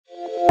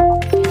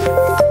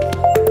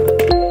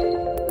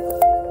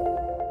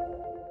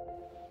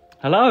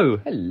Hello,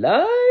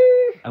 Hello.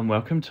 and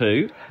welcome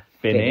to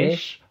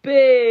Finish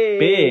Big.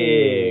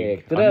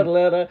 Big. I'm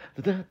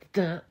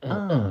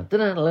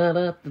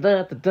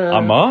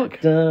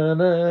Mark.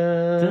 And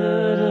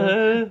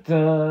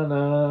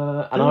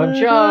I'm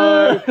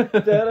Joe.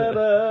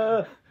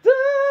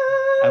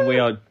 And we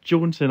are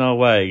jaunting our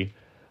way.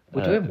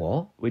 We're doing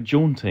what? We're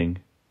jaunting.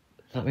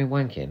 Does that mean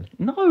wanking?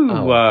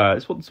 No,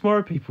 it's what the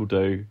Tomorrow People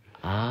do.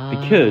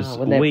 Because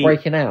when they're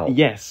breaking out.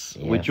 Yes,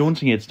 we're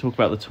jaunting here to talk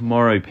about the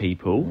Tomorrow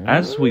People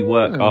as we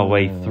work our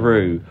way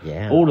through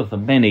all of the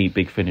many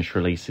Big Finish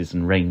releases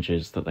and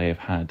ranges that they have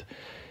had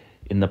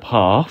in the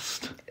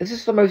past. Is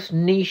this the most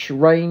niche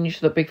range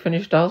that Big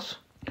Finish does?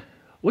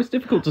 Well, it's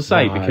difficult to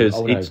say because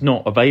it's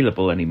not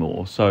available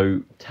anymore.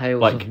 So,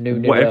 Tales like, of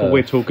New whatever Earth.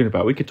 we're talking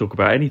about, we could talk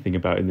about anything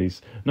about in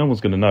these. No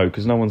one's going to know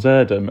because no one's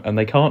heard them and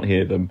they can't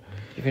hear them. Do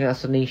you think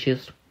that's the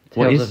nichest?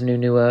 What Tales is- of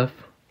New Earth?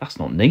 That's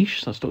not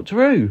niche. That's Doctor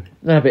Who.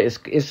 No, but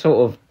it's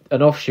sort of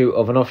an offshoot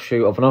of an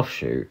offshoot of an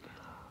offshoot.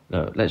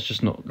 No, let's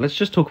just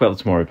talk about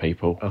the Tomorrow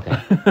People. Okay,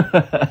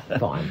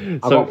 fine.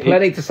 I've So got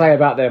plenty to say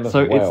about them as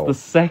So well. it's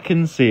the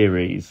second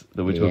series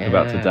that we're talking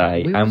about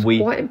today, We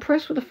were quite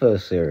impressed with the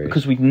first series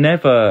because we've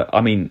never.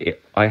 I mean,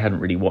 I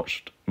hadn't really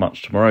watched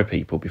much Tomorrow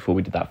People before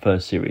we did that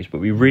first series,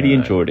 but we really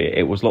enjoyed it.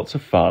 It was lots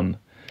of fun.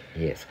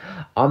 Yes,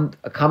 I'm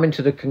coming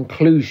to the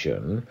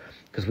conclusion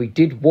because we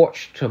did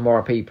watch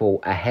Tomorrow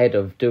People ahead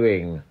of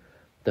doing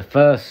the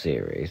first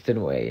series,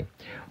 didn't we?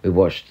 We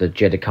watched the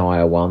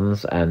Jedediah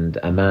ones and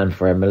A Man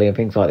for Emily and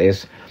things like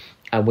this,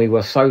 and we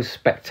were so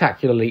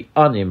spectacularly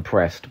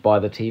unimpressed by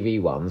the TV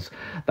ones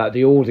that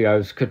the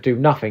audios could do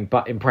nothing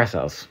but impress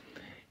us.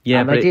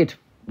 Yeah, and but they did.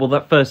 Well,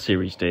 that first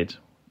series did.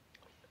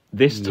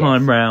 This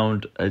time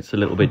round, it's a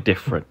little bit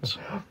different.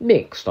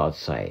 Mixed, I'd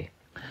say.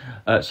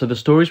 So the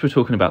stories we're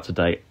talking about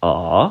today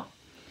are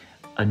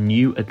A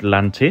New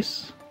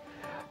Atlantis.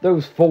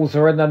 Those fools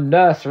are in the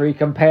nursery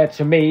compared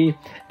to me,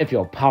 if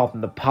you'll pardon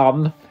the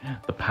pun.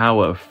 The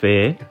Power of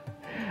Fear.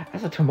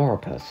 As a Tomorrow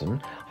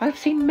person, I've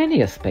seen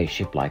many a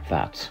spaceship like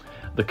that.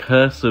 The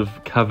Curse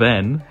of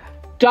Caven.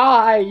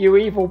 Die, you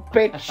evil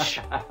bitch!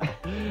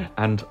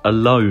 And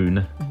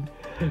Alone.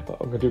 I'm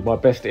going to do my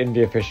best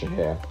India Fisher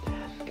here.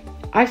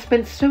 I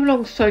spent so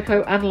long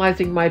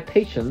psychoanalyzing my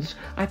patients,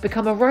 I've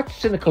become a right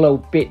cynical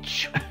old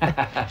bitch.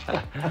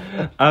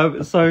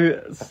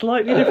 So,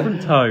 slightly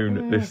different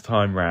tone this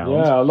time round.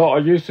 Yeah, a lot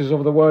of uses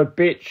of the word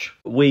bitch.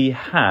 We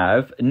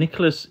have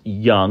Nicholas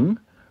Young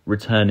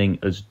returning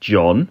as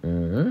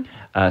John.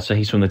 So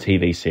he's from the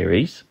TV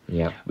series.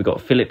 Yeah. We've got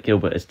Philip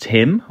Gilbert as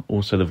Tim,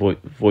 also the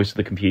voice of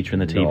the computer in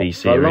the TV Not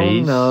series. for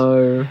long,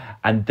 no.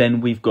 And then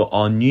we've got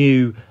our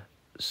new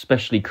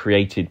specially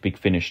created Big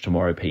Finish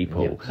Tomorrow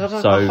People. Yeah, so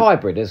it's a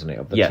hybrid, isn't it,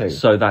 of the two?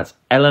 So that's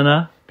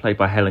Eleanor, played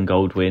by Helen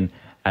Goldwyn,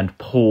 and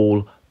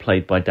Paul,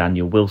 played by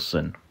Daniel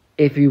Wilson.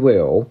 If you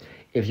will,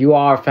 if you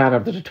are a fan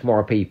of the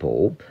Tomorrow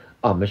People,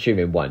 I'm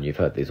assuming, one, you've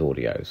heard these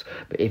audios,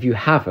 but if you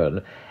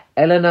haven't,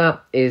 Eleanor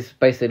is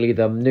basically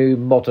the new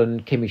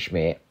modern Kimmy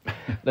Schmidt.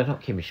 No,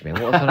 not Kimmy Schmidt.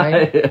 What was her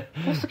name?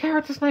 What's the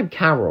character's name?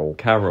 Carol.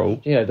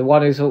 Carol. You know, the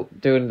one who's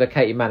doing the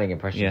Katie Manning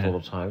impressions all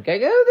the time. Going,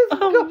 this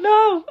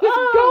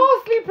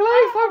ghastly place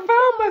I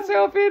found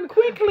myself in.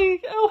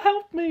 Quickly,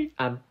 help me.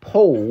 And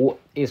Paul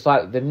is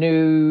like the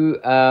new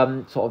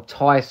sort of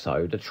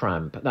Tyso, the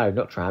tramp. No,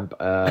 not tramp.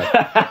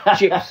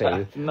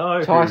 Gypsy.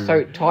 No.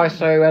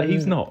 Tyso and...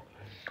 He's not.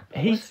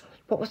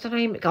 What was the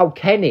name? Oh,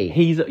 Kenny. But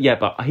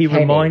he Kenny.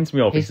 reminds me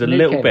of. He's He's a the new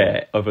little Kenny.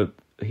 bit of a.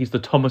 He's the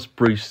Thomas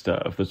Brewster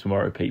of the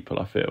Tomorrow People.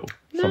 I feel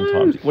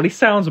sometimes. Well, he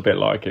sounds a bit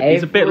like it.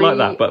 He's a bit like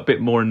that, but a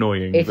bit more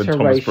annoying than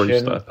Thomas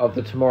Iteration Brewster. of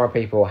the Tomorrow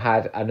People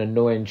had an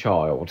annoying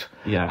child.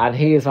 Yeah. And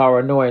he is our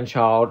annoying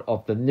child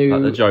of the new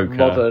Like the Joker.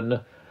 modern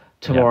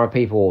Tomorrow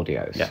People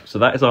audios. Yeah. So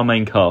that is our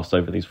main cast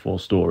over these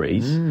 4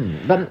 stories.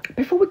 But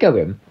before we go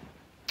in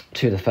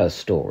to the first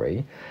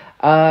story,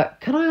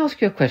 can I ask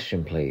you a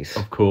question, please?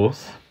 Of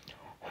course.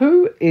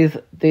 Who is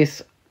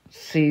this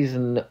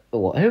season,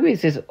 or who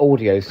is this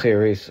audio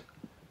series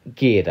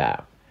geared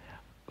at?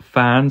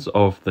 Fans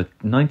of the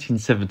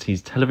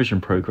 1970s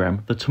television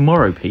programme, The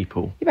Tomorrow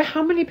People. Yeah, but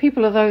how many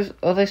people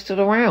are they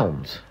still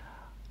around?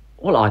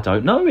 Well, I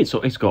don't know.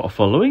 It's got a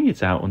following.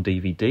 It's out on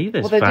DVD.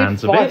 There's Well, they fans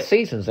did of 5 it.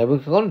 seasons. They were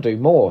going to do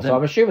more, so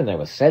I'm assuming they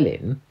were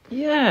selling.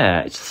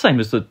 Yeah, it's the same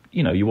as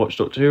you watch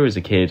Doctor Who as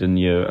a kid and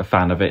you're a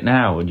fan of it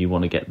now and you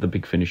want to get the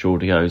Big Finish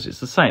audios. It's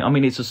the same. I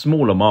mean, it's a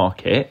smaller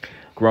market,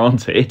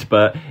 granted,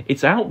 but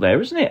it's out there,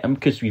 isn't it? And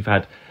because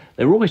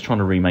they're always trying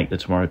to remake the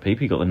Tomorrow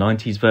People. You got the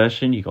 90s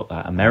version, you got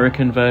that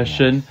American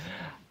version,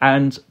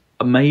 and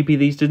maybe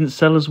these didn't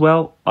sell as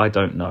well. I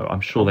don't know. I'm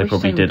sure they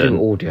probably didn't. Do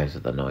audios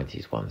of the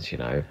 90s ones,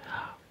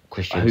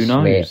 Christian Who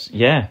knows? Smith,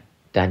 Yeah.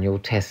 Daniel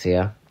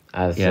Tessier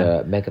as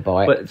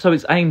Megabyte. But so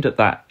it's aimed at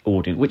that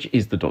audience, which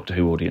is the Doctor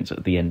Who audience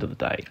at the end of the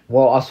day.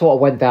 Well, I sort of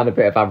went down a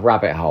bit of a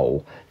rabbit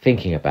hole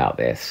thinking about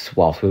this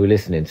whilst we were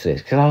listening to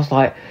this, because I was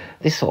like,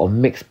 this sort of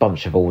mixed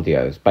bunch of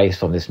audios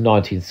based on this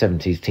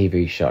 1970s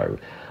TV show.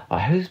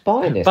 Like, who's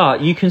buying this?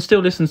 But you can still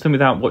listen to them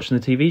without watching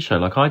the TV show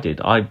like I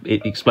did.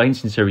 It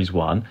explains in series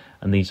 1,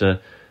 and these are...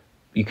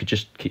 You could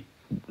just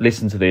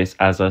listen to this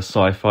as a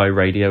sci-fi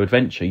radio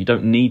adventure. You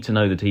don't need to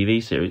know the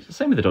TV series.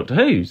 Same with the Doctor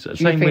Who's.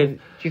 Do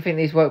you think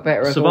these work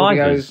better as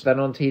Survivors. audios than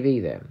on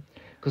TV then?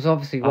 Because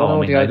obviously one I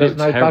mean, audio they there's look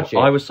no terrible. budget.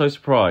 I was so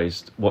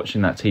surprised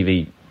watching that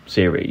TV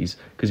series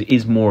because it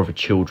is more of a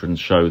children's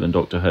show than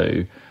Doctor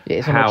Who.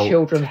 It's on a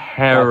children's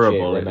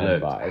terrible budget, it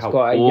remember. looked. It's How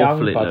got a awful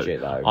young it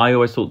budget looked. though. I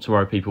always thought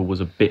Tomorrow People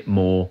was a bit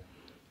more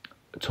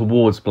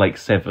towards Blake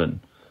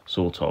Seven,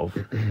 sort of.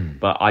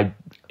 But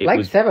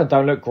Blake Seven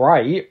don't look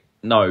great.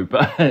 No,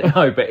 but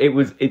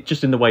it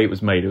just in the way it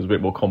was made, it was a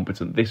bit more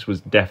competent. This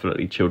was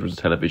definitely children's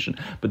television.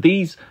 But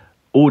these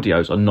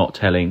audios are not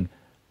telling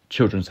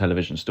children's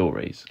television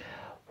stories.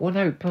 Well,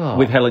 no, but...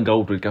 With Helen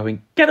Goldwood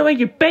going, "Get away,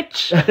 you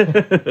bitch!"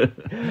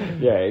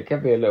 Yeah, it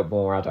can be a little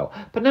more adult.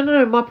 But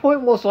no, my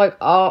point was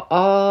like,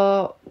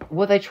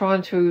 were they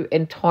trying to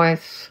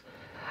entice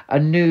a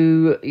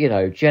new,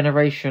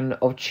 generation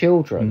of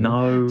children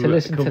to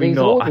listen to these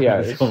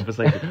audios? This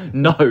conversation?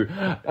 No.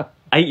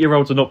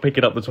 8-year-olds are not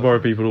picking up the Tomorrow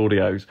People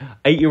audios.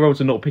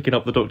 8-year-olds are not picking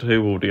up the Doctor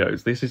Who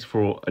audios. This is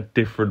for a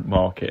different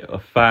market, a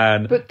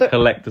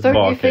collector's market.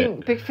 Don't you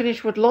think Big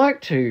Finish would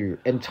like to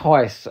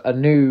entice a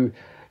new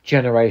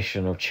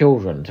generation of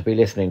children to be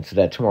listening to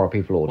their Tomorrow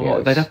People audios?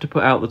 Well, they'd have to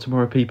put out the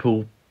Tomorrow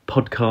People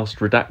podcast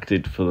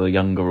redacted for the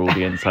younger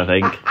audience, I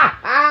think.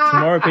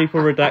 Tomorrow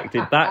People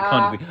redacted, that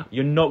kind of thing.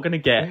 You're not going to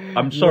get.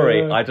 I'm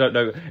sorry, I don't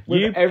know.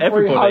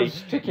 Everybody,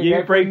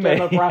 you bring me.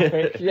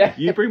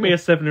 You bring me a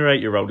 7 or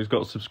 8-year-old who's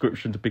got a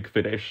subscription to Big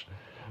Finish.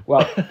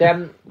 Well,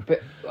 then,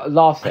 but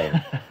last thing,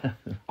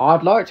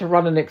 I'd like to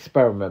run an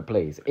experiment,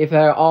 please. If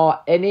there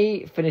are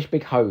any Finnish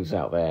big hoes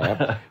out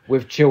there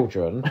with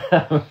children,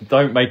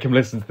 don't make them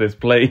listen to this,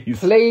 please.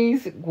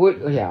 Please,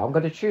 I'm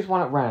going to choose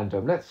one at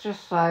random. Let's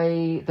just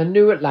say the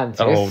New Atlantis.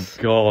 Oh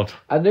God,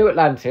 a New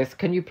Atlantis.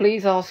 Can you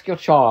please ask your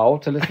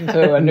child to listen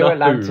to a New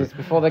Atlantis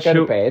before they go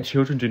to bed?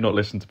 Children do not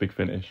listen to Big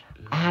Finish.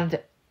 And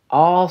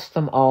ask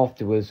them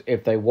afterwards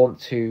if they want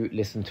to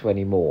listen to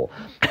any more.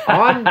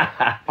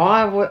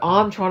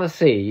 I'm trying to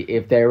see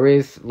if there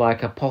is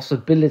like a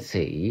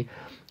possibility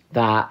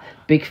that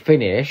Big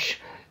Finish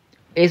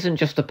isn't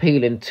just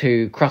appealing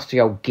to crusty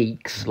old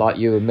geeks like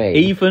you and me.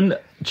 Even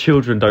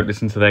children don't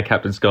listen to their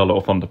Captain Scarlet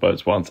or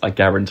Thunderbirds once. I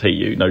guarantee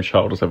you, no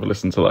child has ever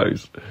listened to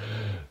those.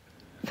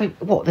 Like,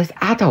 what? There's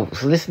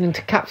adults listening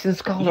to Captain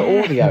Scarlet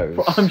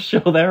audios? I'm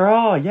sure there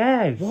are,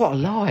 yes. What a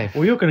life.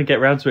 Well, you're going to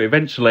get round to it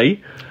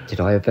eventually. Did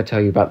I ever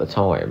tell you about the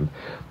time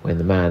when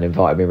the man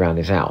invited me around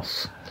his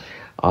house?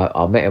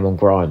 I met him on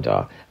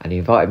Grindr, and he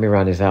invited me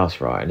around his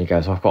house, right? And he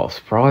goes, "I've got a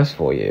surprise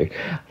for you."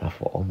 And I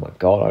thought, oh my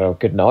God, I have a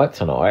good night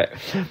tonight.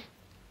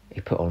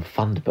 He put on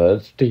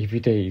Thunderbirds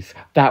DVDs.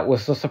 That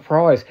was the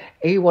surprise.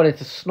 He wanted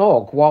to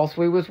snog whilst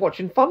we was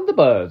watching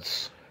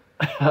Thunderbirds.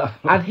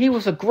 And he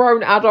was a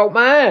grown adult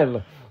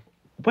man.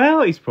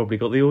 Well, he's probably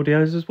got the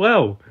audios as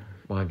well.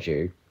 Mind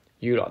you,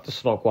 you like to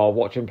snog while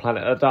watching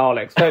Planet of the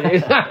Daleks, don't you?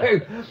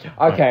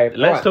 Okay. Right,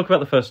 let's talk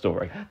about the first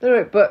story.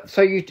 No, but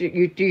so do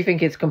you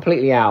think it's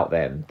completely out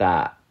then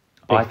that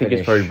I think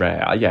it's very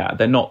rare. Yeah,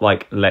 they're not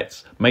like,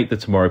 let's make the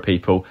Tomorrow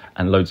People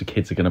and loads of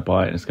kids are going to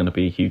buy it and it's going to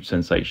be a huge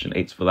sensation.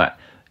 It's for that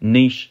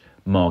niche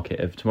market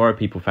of Tomorrow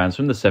People fans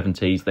from the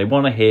 70s. They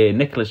want to hear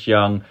Nicholas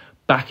Young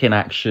back in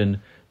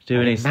action,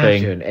 doing his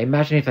thing.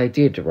 Imagine if they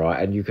did, right,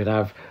 and you could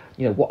have,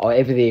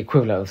 whatever the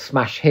equivalent of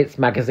Smash Hits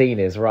magazine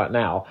is right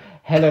now,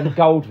 Helen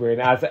Goldwyn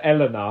as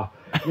Eleanor.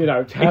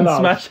 Tell us.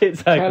 Smash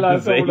Hits tell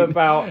us all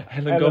about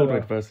Helen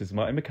Goldwyn versus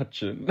Martin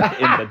McCutcheon in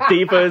the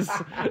Divas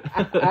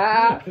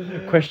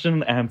question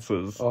and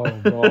answers. Oh,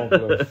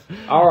 marvellous.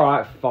 All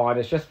right, fine.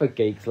 It's just for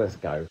geeks. Let's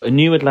go. A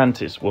New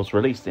Atlantis was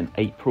released in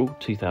April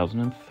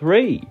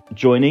 2003.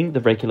 Joining the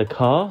regular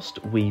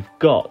cast, we've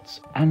got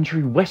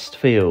Andrew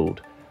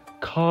Westfield,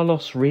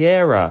 Carlos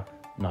Riera,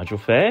 Nigel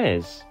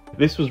Fairs.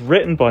 This was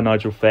written by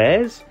Nigel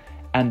Fairs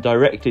and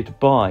directed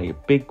by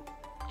Big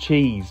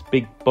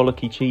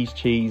bollocky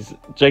cheese,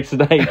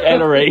 Jason H.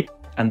 Ellery.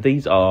 And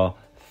these are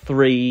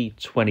 3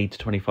 20 to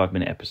 25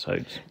 minute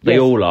episodes. They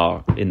all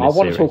are in this I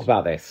want series. to talk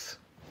about this.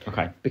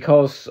 Okay.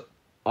 Because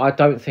I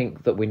don't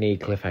think that we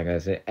need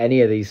cliffhangers in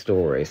any of these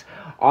stories.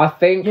 I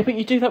think... Yeah, but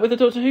you do that with the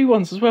Doctor Who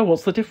ones as well.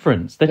 What's the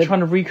difference? They're trying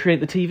to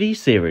recreate the TV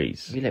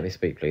series. You let me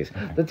speak, please.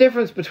 Okay. The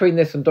difference between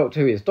this and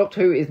Doctor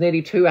Who is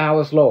nearly 2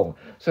 hours long.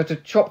 So to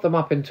chop them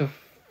up into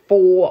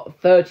 4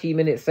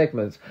 30-minute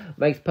segments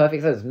makes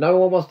perfect sense. No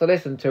one wants to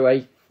listen to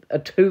a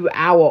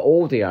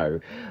 2-hour audio.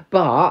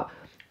 But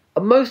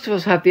most of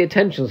us have the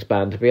attention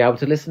span to be able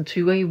to listen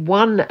to a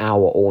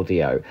 1-hour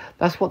audio.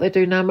 That's what they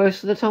do now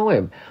most of the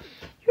time.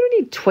 You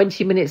only need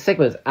 20-minute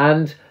segments.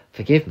 And,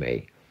 forgive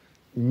me,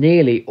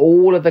 nearly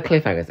all of the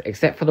cliffhangers,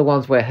 except for the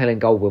ones where Helen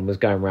Goldwyn was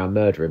going around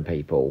murdering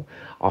people,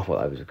 I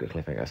thought those were good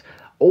cliffhangers.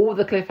 All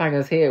the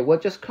cliffhangers here were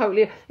just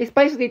totally... It's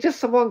basically just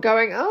someone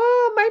going,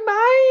 "Oh, my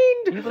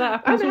mind! Yeah, but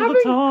that happens all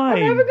the time.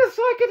 I'm having a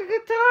psychic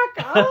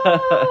attack!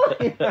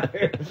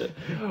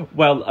 Oh!"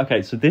 Well,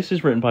 okay, so this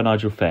is written by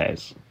Nigel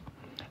Fairs.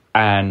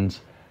 And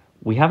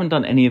we haven't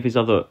done any of his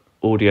other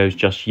audios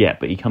just yet,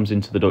 but he comes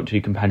into the Doctor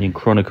Who Companion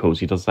Chronicles.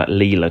 He does that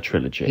Leela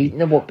trilogy,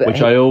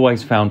 which I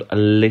always found a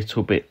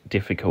little bit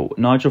difficult.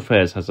 Nigel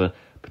Fairs has a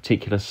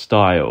particular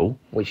style,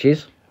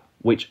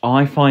 which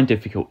I find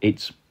difficult.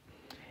 It's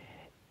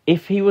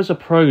if he was a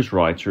prose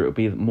writer, it would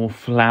be more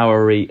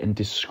flowery and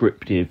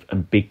descriptive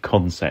and big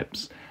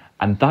concepts,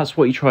 and that's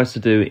what he tries to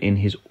do in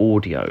his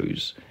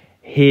audios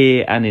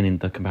here and in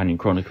the Companion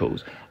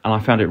Chronicles. And I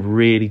found it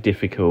really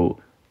difficult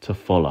to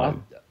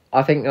follow.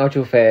 I think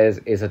Nigel Fairs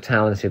is a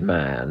talented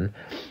man.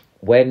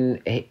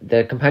 When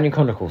the Companion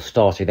Chronicles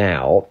started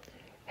out,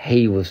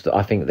 he was,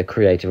 I think, the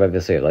creative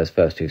overseer of those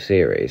first 2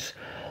 series.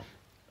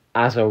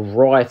 As a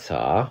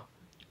writer,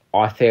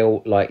 I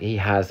feel like he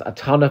has a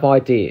ton of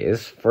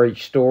ideas for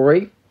each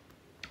story,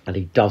 and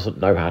he doesn't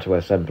know how to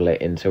assemble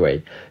it into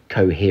a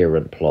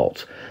coherent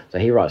plot. So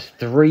he writes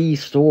 3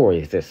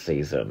 stories this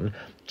season.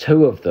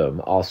 2 of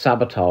them are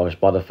sabotaged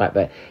by the fact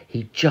that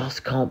he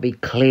just can't be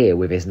clear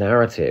with his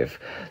narrative.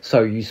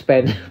 So you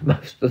spend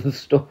most of the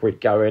story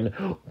going,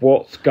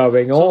 what's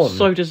going on? It's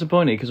so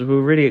disappointing because we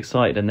were really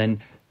excited. And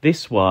then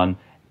this one,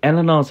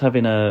 Eleanor's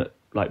having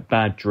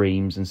bad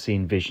dreams and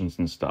seeing visions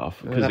and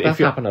stuff. That's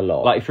happened a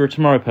lot. Like, if you're a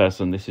tomorrow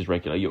person, this is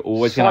regular. You're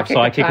always going to have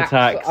psychic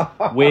attacks,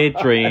 weird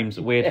dreams,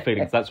 weird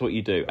feelings. That's what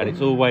you do. And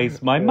it's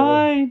always, my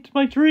mind,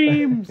 my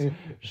dreams.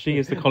 She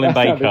is the Colin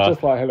Baker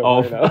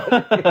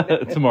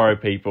of Tomorrow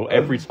People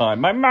every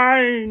time. My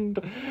mind.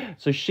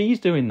 So she's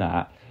doing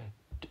that.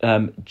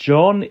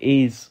 John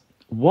is,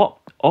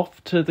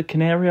 off to the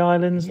Canary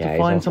Islands to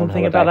find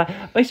something about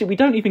that? Basically, we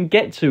don't even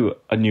get to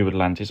a New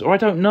Atlantis, or I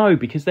don't know,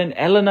 because then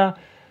Eleanor...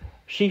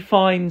 She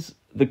finds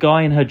the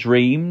guy in her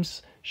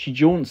dreams. She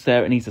jaunts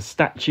there and he's a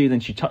statue. Then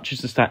she touches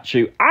the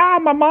statue.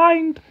 My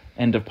mind.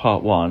 End of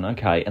part 1.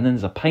 Okay. And then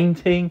there's a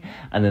painting.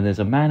 And then there's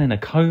a man in a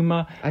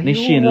coma. And is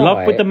she in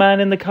love with the man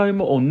in the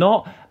coma or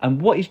not?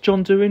 And what is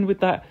John doing with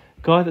that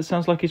guy that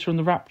sounds like he's from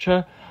the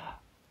Rapture?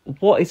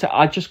 What is it?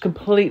 I just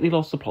completely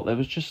lost the plot. There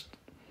was just...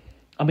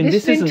 I mean,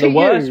 this isn't the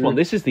worst one.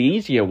 This is the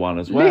easier one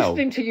as well.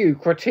 Listening to you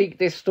critique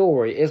this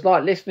story is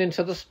like listening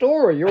to the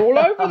story. You're all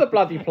over the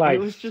bloody place. It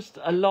was just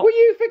a lot. Will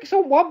you fix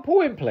on one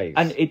point, please?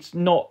 And it's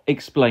not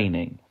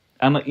explaining.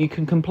 And you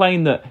can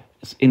complain that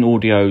in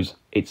audios,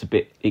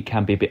 it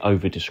can be a bit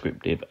over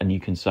descriptive, and you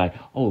can say,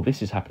 "Oh,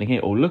 this is happening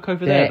here," or "Look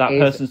over there, that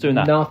person's doing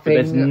that." But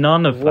there's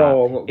none of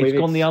that. It's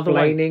gone the other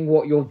way. Explaining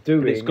what you're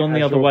doing. It's gone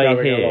the other way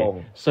here.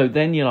 Along. So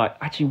then you're like,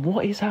 actually,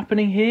 what is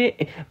happening here?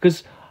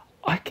 Because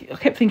I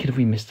kept thinking, have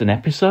we missed an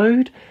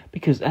episode?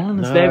 Because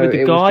Eleanor's there with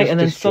the guy, and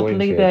then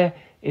suddenly they're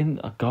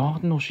in a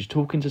garden, or she's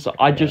talking to someone.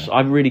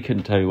 I really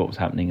couldn't tell you what was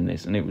happening in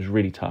this, and it was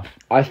really tough.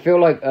 I feel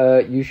like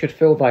you should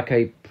feel like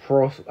a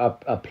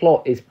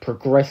plot is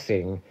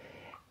progressing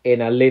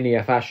in a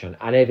linear fashion,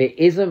 and if it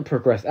isn't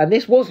progressing, and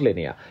this was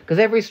linear, because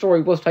every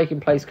story was taking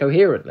place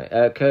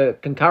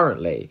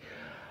concurrently,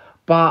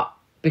 but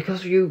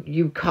because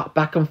you cut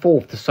back and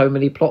forth to so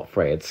many plot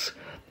threads,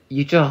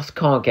 you just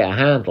can't get a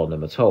handle on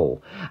them at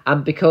all.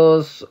 And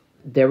because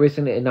there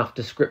isn't enough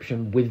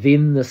description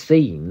within the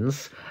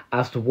scenes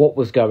as to what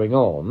was going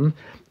on,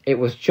 it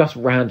was just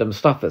random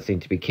stuff that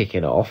seemed to be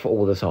kicking off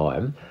all the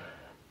time.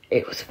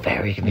 It was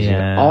very confusing.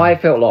 Yeah. I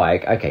felt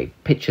like, okay,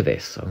 picture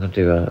this. I'm going to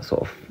do a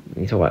sort of,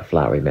 you talk about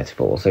flowery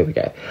metaphors. Here we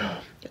go.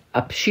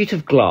 A sheet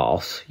of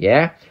glass,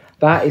 yeah?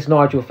 That is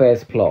Nigel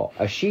Fair's plot.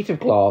 A sheet of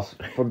glass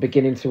from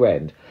beginning to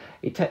end.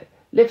 He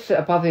lifts it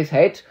above his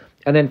head,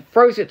 and then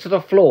throws it to the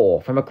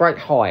floor from a great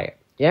height,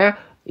 yeah?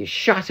 It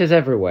shatters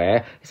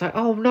everywhere. It's like,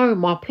 oh no,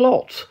 my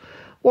plot.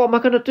 What am I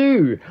going to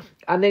do?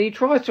 And then he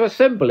tries to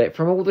assemble it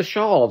from all the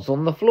shards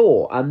on the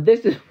floor. And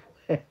this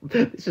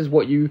is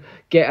what you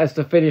get as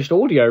the finished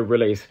audio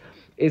release.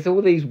 It's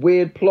all these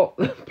weird plot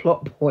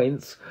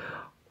points,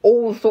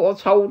 all sort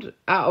of told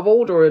out of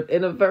order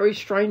in a very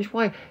strange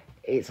way.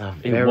 It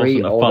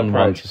wasn't a fun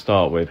run to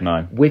start with,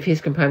 no. With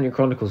his Companion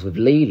Chronicles with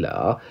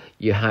Leela,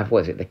 you have,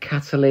 the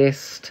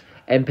Catalyst...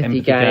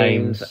 Empathy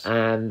games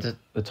and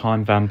the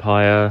Time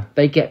Vampire.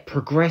 They get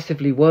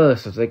progressively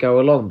worse as they go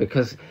along,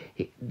 because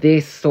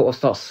this sort of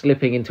starts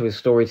slipping into his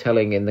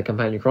storytelling in the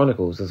Companion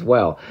Chronicles as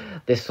well.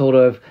 This sort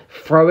of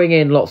throwing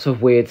in lots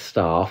of weird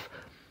stuff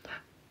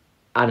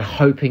and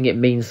hoping it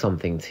means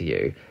something to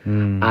you.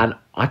 And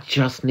I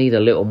just need a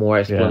little more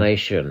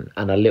explanation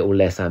and a little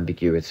less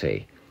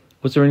ambiguity.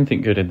 Was there anything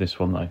good in this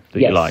one though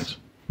that you liked?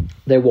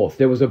 There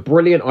was a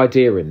brilliant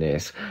idea in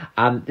this,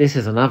 and this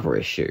is another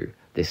issue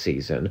this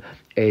season,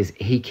 is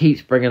he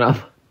keeps bringing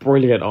up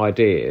brilliant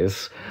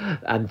ideas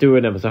and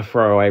doing them as a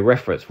throwaway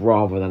reference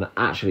rather than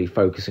actually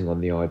focusing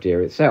on the idea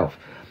itself.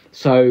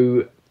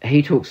 So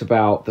he talks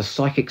about the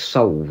psychic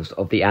souls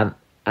of the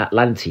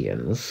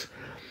Atlanteans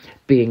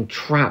being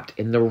trapped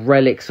in the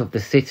relics of the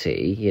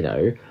city,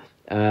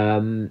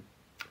 and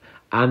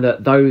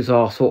that those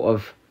are sort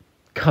of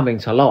coming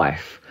to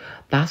life.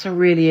 That's a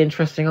really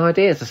interesting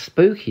idea. It's a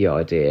spooky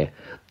idea.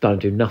 Don't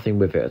do nothing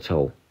with it at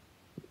all.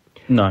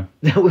 No.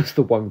 That was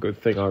the one good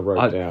thing I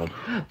wrote down.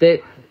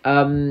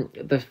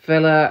 The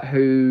fella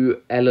who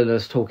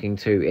Eleanor's talking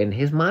to in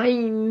his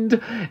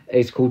mind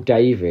is called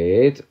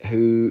David,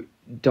 who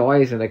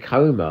dies in a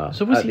coma.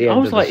 So was at he? the I end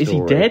was of the like, is he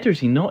story. dead or is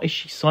he not? Is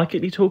she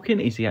psychically talking?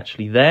 Is he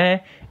actually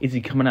there? Is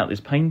he coming out this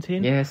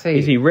painting? Yeah, see,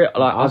 is he real?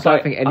 Like, I was don't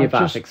like, think any I of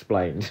that's just-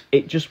 explained.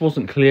 It just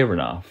wasn't clear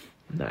enough.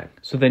 No.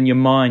 So then your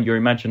mind, your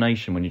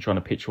imagination, when you're trying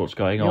to picture what's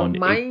going on,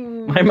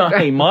 mind.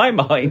 my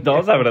mind. I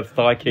was having a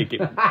psychic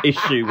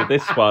issue with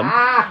this one.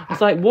 I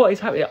was like, what is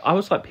happening? I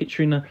was like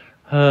picturing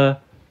her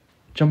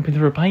jumping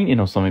through a painting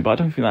or something, but I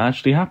don't think that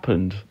actually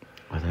happened.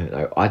 I don't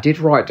know. I did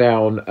write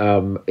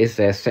down, is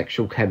there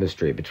sexual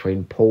chemistry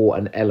between Paul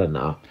and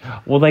Eleanor?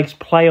 Well, they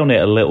play on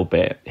it a little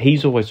bit.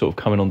 He's always sort of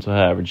coming onto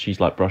her and she's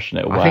like brushing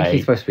it away. I think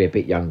he's supposed to be a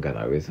bit younger,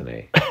 though, isn't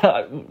he?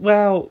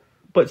 Well,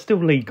 but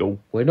still legal.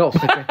 We're not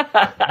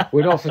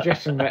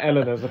suggesting that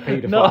Eleanor's a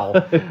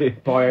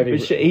paedophile by any...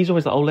 But he's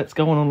always like, oh, let's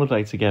go on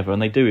holiday together. And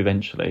they do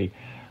eventually.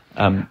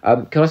 Can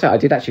I say, I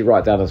did actually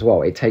write down as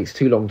well, it takes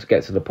too long to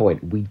get to the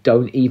point. We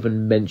don't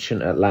even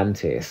mention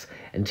Atlantis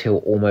until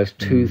almost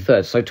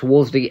 2/3. So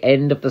towards the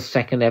end of the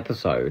second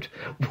episode,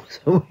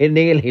 so we're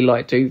nearly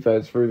like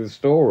 2/3 through the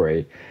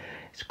story.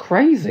 It's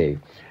crazy.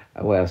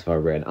 What else have I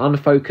written?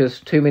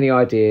 Unfocused, too many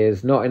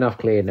ideas, not enough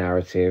clear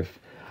narrative.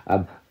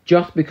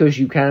 Just because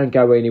you can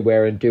go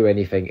anywhere and do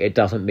anything, it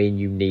doesn't mean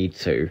you need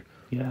to.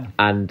 Yeah.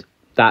 And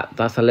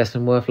that's a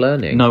lesson worth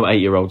learning. No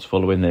 8-year-olds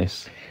following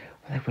this.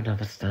 They wouldn't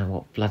understand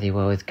what bloody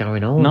well is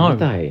going on, No. would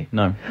they?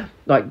 No.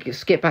 Like,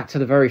 skip back to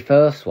the very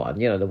first one,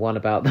 the one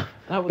about the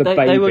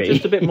baby. They were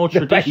just a bit more The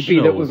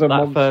traditional. baby that was a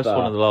monster. First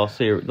one of the last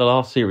series. The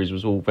last series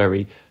was all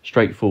very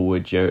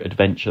straightforward,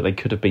 adventure. They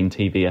could have been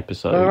TV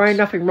episodes. There ain't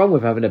nothing wrong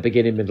with having a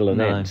beginning, middle and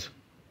No. end.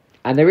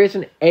 And there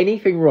isn't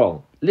anything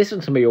wrong. Listen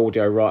to me,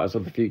 audio writers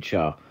of the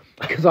future.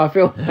 Because I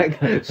feel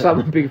like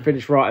some big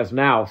Finnish writers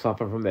now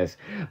suffer from this.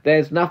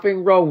 There's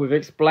nothing wrong with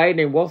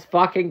explaining what's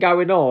fucking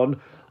going on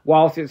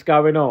whilst it's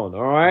going on,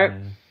 all right?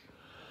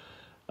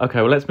 Yeah. Okay,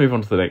 well, let's move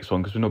on to the next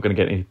one because we're not going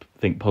to get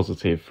anything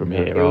positive from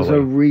here.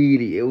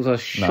 It was a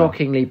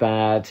shockingly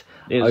bad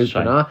It was a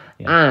opener,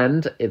 shame. Yeah.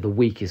 and the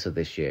weakest of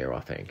this year,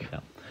 I think. Yeah.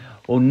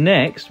 Well,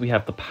 next we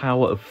have The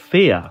Power of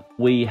Fear.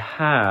 We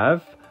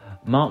have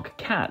Mark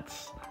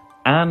Katz,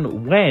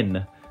 Anne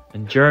Wen,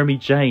 and Jeremy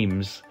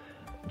James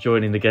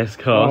joining the guest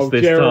cast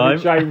this Jeremy time.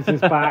 James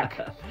is back.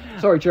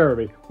 Sorry,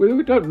 Jeremy,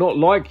 we don't not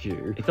like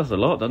you. He does a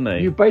lot, doesn't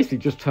he? You basically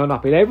just turn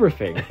up in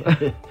everything.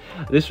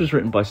 This was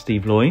written by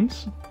Steve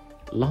Loynes.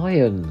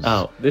 Lions.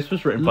 Oh, this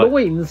was written by...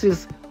 Loins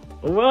is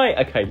Right,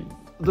 okay.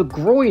 the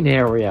groin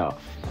area.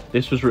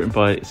 This was written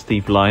by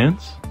Steve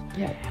Lyons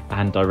Yeah.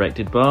 and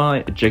directed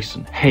by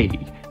Jason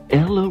Haig,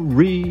 Ella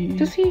Reed.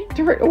 Does he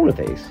direct all of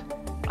these?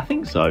 I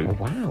think so. Oh,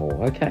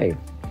 wow, okay.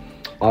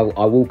 I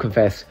will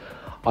confess,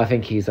 I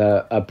think he's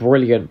a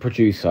brilliant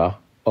producer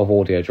of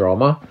audio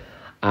drama,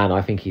 and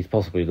I think he's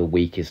possibly the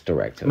weakest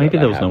director. Maybe that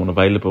there they was no have. one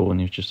available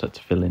and you just had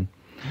to fill in.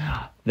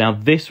 Now,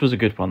 this was a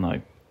good one,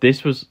 though.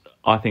 This was,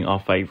 I think, our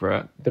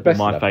favourite. The best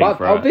my of that.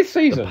 favourite. Of this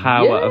season. The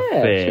Power of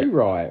Yeah, Fear. too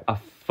right. A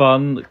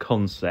fun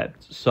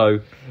concept. So,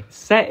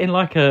 set in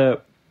like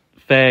a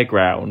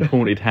fairground,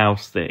 haunted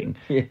house thing.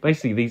 Yeah.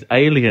 Basically, these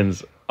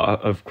aliens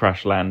have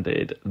crash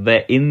landed.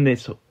 They're in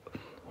this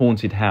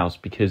haunted house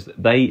because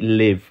they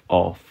live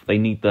off. They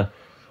need the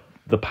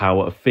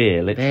power of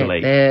fear,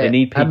 literally. They're they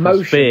need people's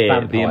emotion fear,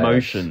 the vampires.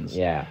 emotions.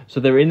 Yeah. So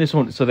they're in this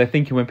haunted. So they're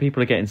thinking when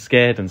people are getting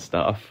scared and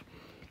stuff,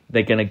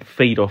 they're going to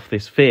feed off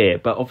this fear.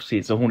 But obviously,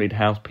 it's a haunted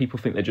house. People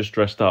think they're just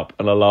dressed up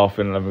and are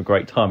laughing and having a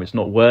great time. It's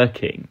not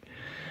working.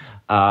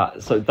 So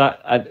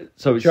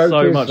it's Joke so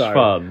is, much though,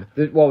 fun.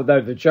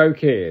 The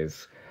joke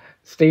is,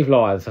 Steve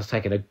Lyons has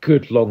taken a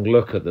good long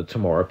look at the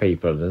Tomorrow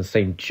People and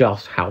seen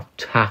just how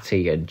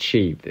tatty and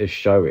cheap this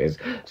show is.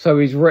 So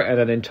he's written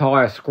an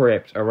entire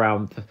script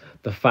around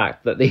the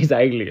fact that these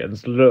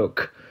aliens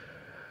look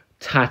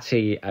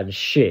tatty and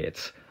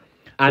shit.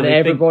 And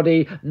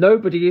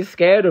nobody is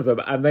scared of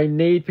them, and they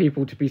need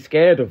people to be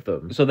scared of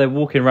them. So they're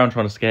walking around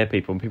trying to scare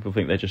people, and people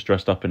think they're just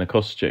dressed up in a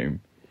costume.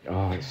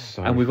 Oh, it's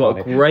so And we've got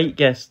a funny. great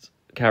guest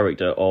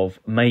character of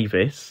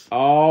Mavis,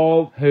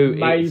 Oh, who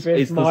Mavis,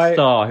 is the my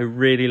star who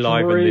really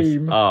livened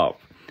dream. this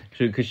up.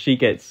 Because she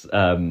gets...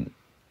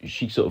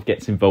 she sort of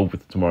gets involved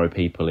with the Tomorrow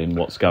People in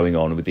what's going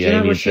on with the Do you know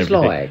aliens. what she's and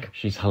everything. like?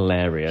 She's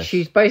hilarious.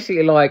 She's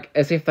basically like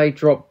as if they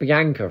dropped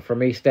Bianca from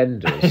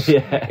EastEnders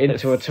Yes.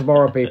 into a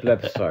Tomorrow People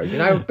episode. You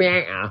know,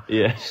 Bianca?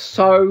 Yeah.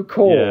 So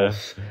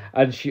coarse.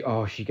 And she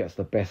gets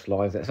the best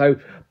lines. So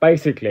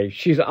basically,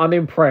 she's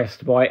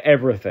unimpressed by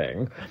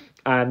everything.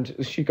 And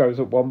she goes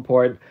at one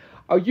point,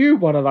 "Are you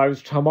one of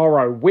those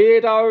Tomorrow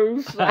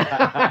weirdos?"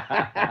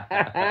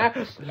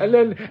 And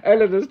then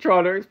Eleanor's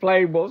trying to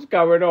explain what's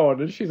going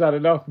on, and she's had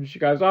enough, and she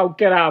goes, "Oh,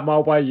 get out of my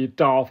way, you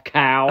daft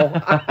cow."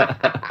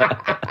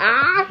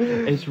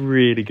 It's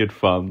really good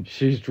fun.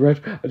 She's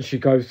dreadful, and she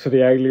goes to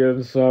the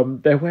aliens.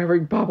 They're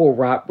wearing bubble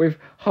wrap with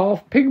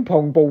half ping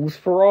pong balls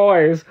for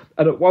eyes,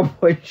 and at one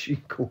point she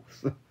calls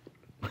them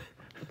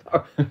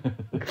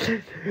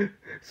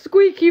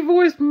squeaky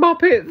voiced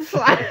Muppets.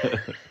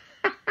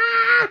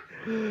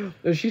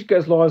 And she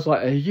gets lines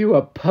like, "Are you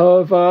a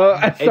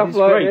pervert?" and stuff It's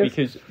like great this.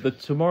 because the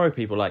Tomorrow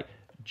People, like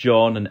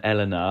John and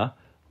Eleanor,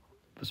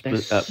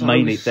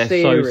 mainly they're so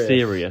serious.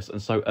 serious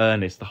and so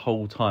earnest the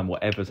whole time,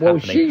 whatever's Well,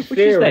 happening, she's which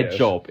is their serious.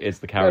 job, is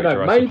the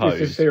character, I Mavis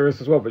suppose. is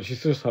serious as well, but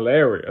she's just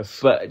hilarious.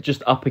 But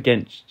just up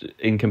against,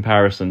 in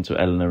comparison to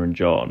Eleanor and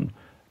John,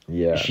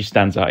 Yeah. she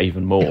stands out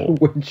even more.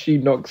 When she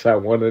knocks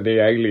out one of the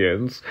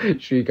aliens,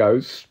 she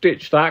goes,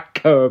 "Stitch that,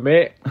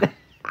 Kermit."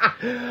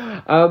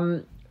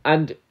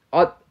 And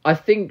I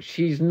think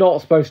she's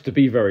not supposed to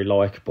be very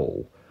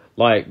likeable.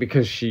 Like,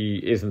 because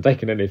she isn't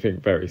taking anything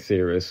very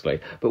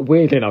seriously. But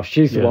weirdly enough,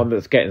 she's the one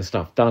that's getting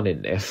stuff done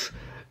in this.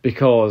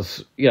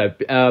 Because,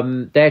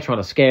 they're trying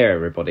to scare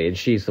everybody, and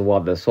she's the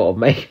one that's sort of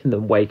making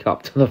them wake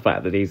up to the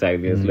fact that these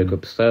aliens look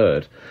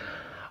absurd.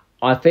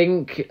 I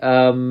think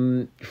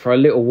for a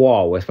little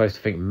while we're supposed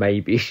to think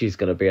maybe she's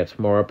going to be a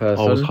Tomorrow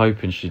person. I was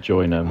hoping she'd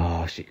join them.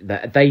 Oh,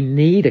 they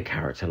need a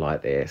character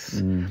like this.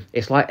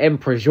 It's like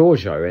Emperor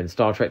Giorgio in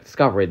Star Trek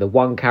Discovery, the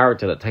one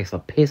character that takes the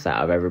piss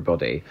out of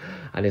everybody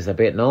and is a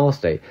bit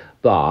nasty.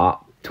 But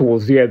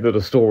towards the end of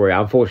the story,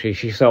 unfortunately,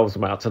 she sells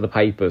them out to the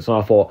papers. And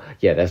I thought,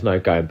 yeah, there's no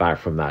going back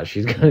from that.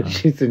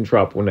 She's in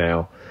trouble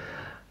now.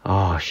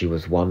 Oh, she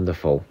was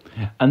wonderful.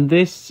 And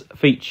this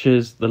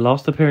features the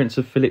last appearance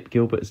of Philip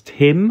Gilbert as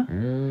Tim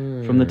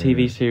from the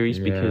TV series,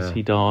 because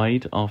he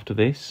died after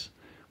this.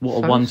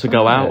 What a one to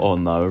go out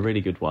on, though. A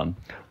really good one.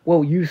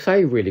 Well, you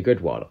say really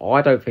good one.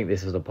 I don't think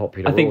this is a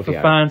popular I think audio.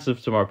 for fans of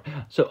Tomorrow...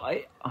 So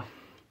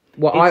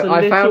Well,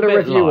 I found a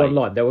review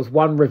online. There was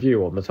one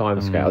review on the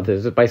timescale.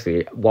 There's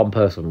basically one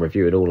person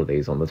reviewing all of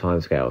these on the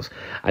timescales,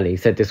 and he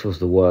said this was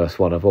the worst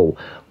one of all.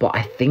 But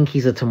I think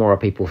he's a Tomorrow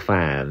People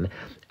fan,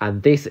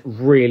 and this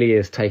really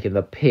is taking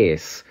the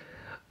piss,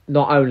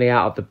 not only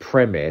out of the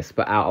premise,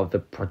 but out of the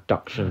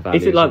production value.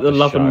 Is it like the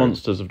Love show. and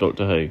Monsters of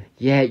Doctor Who?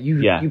 Yeah,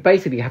 you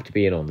basically have to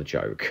be in on the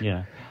joke.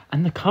 Yeah.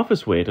 And the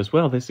cover's weird as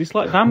well. There's this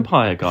like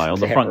vampire guy on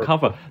the front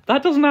cover.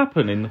 That doesn't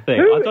happen in the thing.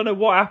 I don't know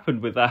what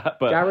happened with that,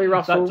 but Gary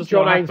Russell, that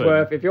John not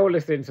Ainsworth, happen. if you're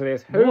listening to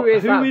this, who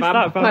is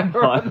that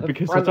vampire? On the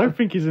Because front? I don't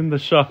think he's in the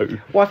show.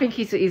 Well, I think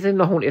he's in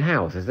the haunted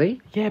house, is he?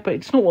 Yeah, but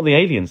it's not what the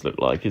aliens look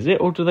like, is it?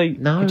 Or do they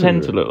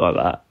pretend to look like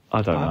that?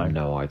 I don't know. I have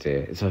no idea.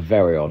 It's a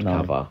very odd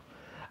cover.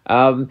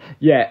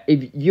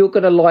 If you're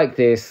going to like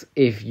this,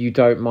 if you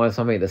don't mind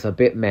something that's a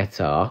bit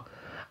meta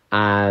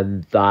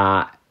and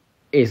that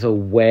is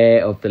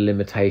aware of the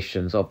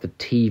limitations of the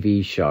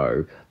TV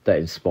show that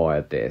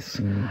inspired this.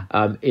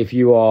 If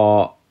you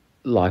are,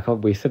 like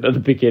we said at the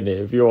beginning,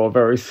 if you're a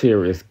very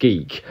serious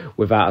geek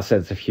without a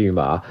sense of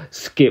humour,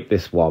 skip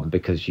this one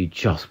because you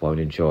just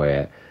won't enjoy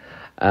it.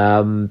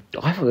 I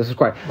thought this was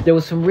great. There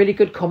was some really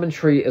good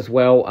commentary as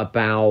well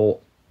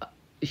about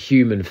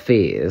human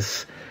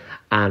fears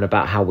and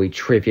about how we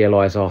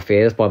trivialise our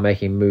fears by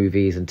making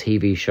movies and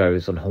TV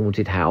shows on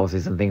haunted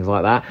houses and things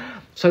like that.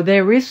 So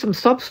there is some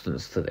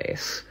substance to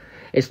this.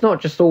 It's not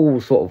just all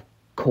sort of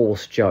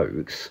coarse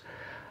jokes.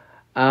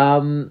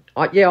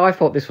 I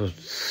thought this was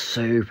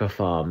super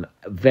fun.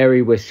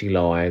 Very witty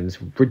lines,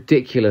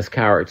 ridiculous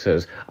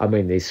characters. I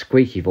mean, these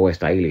squeaky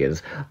voiced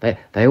aliens,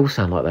 they all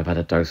sound like they've had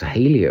a dose of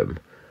helium,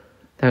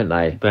 don't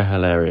they? They're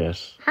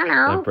hilarious.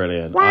 Hello. They're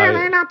brilliant. Why are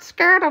they not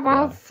scared of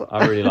us?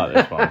 I really like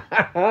this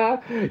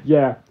one.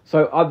 Yeah.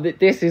 So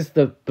this is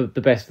the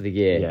best of the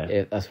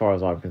year, as far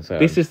as I'm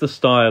concerned. This is the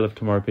style of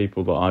Tomorrow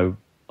People that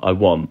I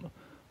want.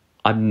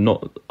 I'm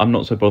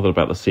not so bothered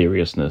about the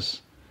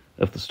seriousness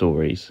of the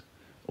stories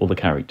or the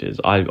characters.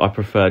 I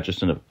prefer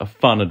just a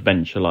fun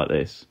adventure like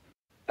this.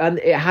 And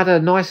it had a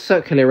nice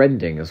circular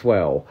ending as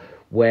well,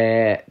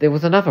 where there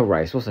was another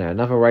race, wasn't there?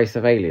 Another race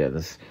of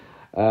aliens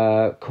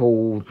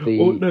called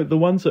the... the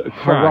ones that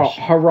crashed.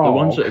 Harag. The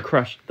ones that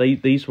crashed,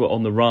 these were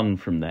on the run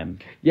from them.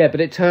 Yeah, but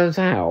it turns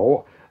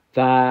out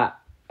that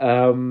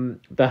the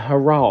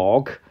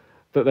Harag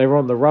that they were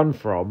on the run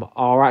from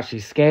are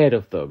actually scared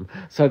of them.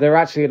 So they're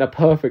actually in a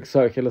perfect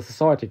circular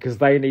society because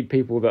they need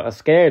people that are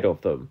scared of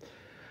them.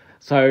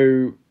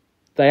 So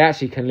they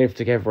actually can live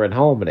together in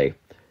harmony.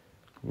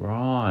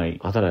 Right.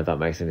 I don't know if that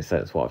makes any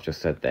sense, what I've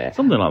just said there.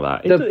 Something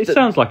like that. It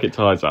sounds like it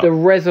ties up. The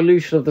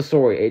resolution of the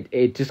story,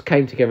 it just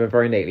came together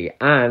very neatly.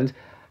 And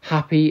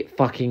happy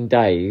fucking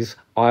days,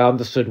 I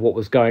understood what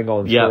was going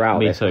on throughout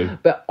me this. too.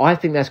 But I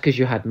think that's because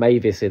you had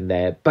Mavis in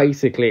there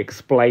basically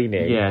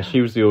explaining... Yeah,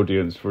 she was the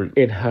audience for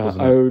in her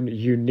own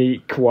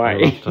unique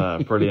way.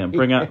 Brilliant.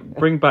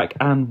 Bring back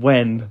Anne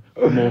Wen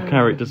for more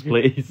characters,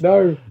 please.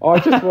 No, I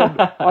just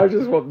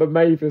want the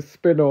Mavis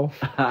spin-off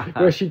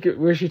where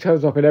she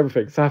turns up in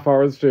everything.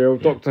 Sapphire and Steel,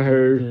 Doctor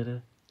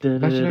Who.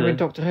 Imagine her in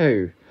Doctor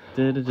Who.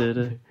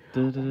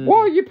 Why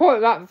are you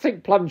pointing that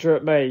sink plunger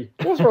at me?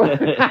 What's wrong?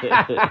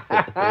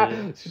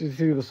 She'd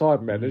see the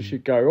Cybermen and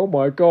she'd go, "Oh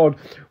my god,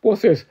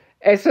 what's this?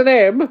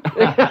 S&M?" Okay,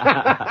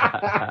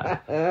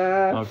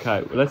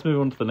 well, let's move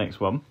on to the next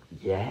one.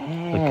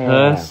 Yeah. The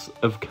Curse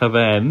of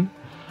Caven.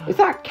 Is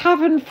that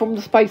Cavan from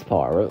the Space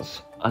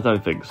Pirates? I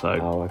don't think so.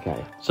 Oh,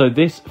 okay. So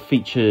this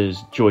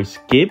features Joyce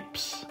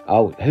Gibbs.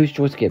 Oh, who's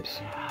Joyce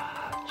Gibbs?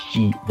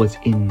 She was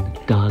in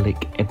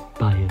Dalek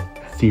Empire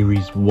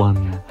Series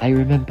 1. I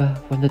remember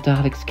when the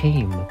Daleks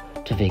came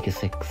to Vega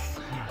 6.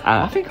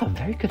 I think I'm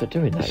very good at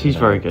doing that. She's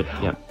very good,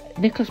 yeah.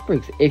 Nicholas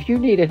Briggs, if you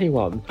need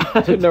anyone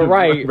to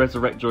narrate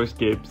resurrect Joyce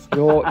Gibbs,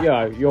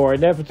 your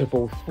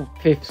inevitable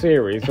fifth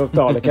series of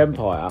Dalek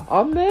Empire,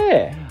 I'm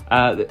there.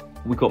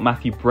 We've got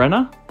Matthew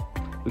Brenner.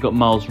 We've got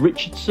Miles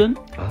Richardson.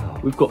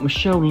 We've got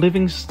Michelle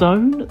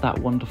Livingstone, that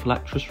wonderful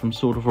actress from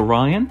Sword of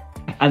Orion.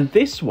 And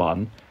this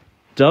one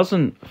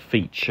doesn't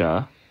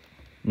feature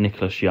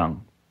Nicholas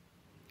Young.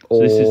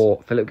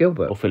 Philip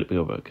Gilbert. Or Philip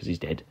Gilbert, because he's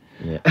dead.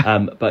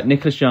 Yeah. But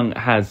Nicholas Young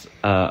has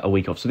a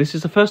week off. So this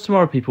is the first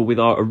Tomorrow People with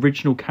our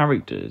original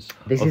characters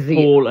of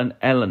Paul and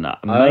Eleanor.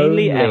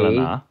 Mainly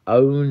Eleanor.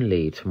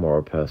 Only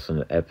Tomorrow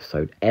Person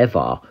episode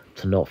ever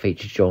to not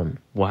feature John.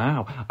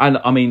 Wow. And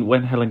I mean,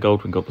 when Helen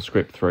Goldwyn got the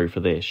script through for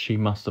this, she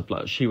must have,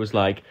 she was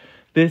like,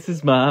 this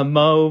is my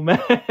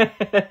moment.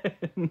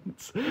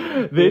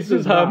 This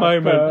is her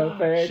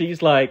moment.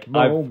 She's like,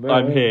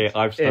 I'm here.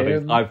 I've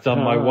studied. I've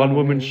done my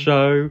one-woman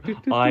show.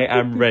 I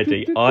am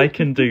ready. I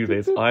can do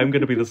this. I'm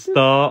going to be the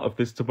star of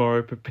this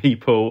Tomorrow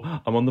People.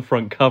 I'm on the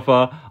front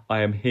cover.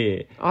 I am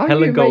here.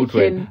 Helen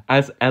Goldwyn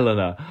as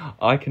Eleanor.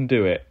 I can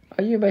do it.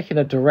 Are you making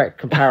a direct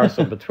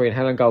comparison between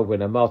Helen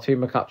Goldwyn and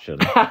Martine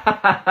McCutcheon?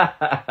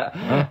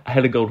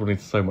 Helen Goldwyn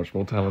is so much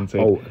more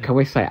talented. Oh, can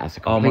we say it as a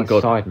complete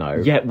side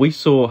note? Yeah, we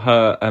saw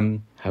her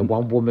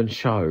one-woman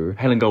show.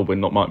 Helen Goldwyn,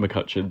 not Mike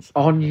McCutcheon's.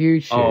 On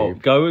YouTube. Oh,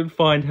 go and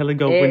find Helen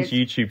Goldwyn's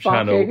YouTube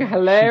channel. It's fucking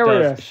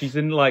hilarious. She's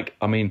in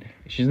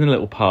she's in a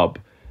little pub,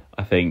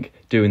 I think,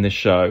 doing this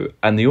show,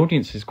 and the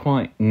audience is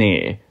quite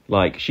near.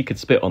 Like, she could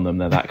spit on them,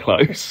 they're that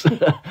close.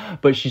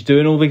 But she's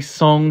doing all these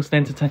songs to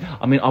entertain.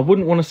 I mean, I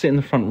wouldn't want to sit in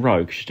the front row,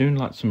 because she's doing,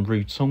 like, some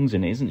rude songs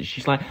in it, isn't it?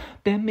 She's like,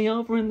 bend me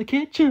over in the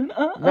kitchen.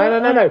 No. Wait.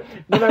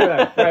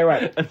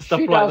 And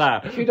stuff like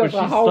that. She does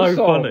a whole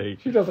song. Funny.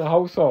 She does a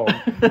whole song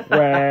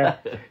where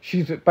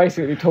she's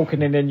basically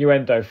talking in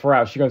innuendo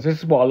throughout. She goes, this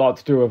is what I like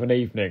to do of an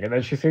evening. And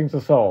then she sings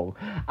a song,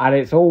 and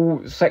it's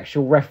all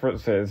sexual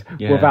references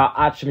without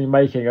actually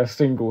making a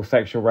single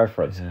sexual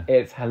reference. Yeah.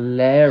 It's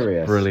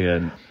hilarious.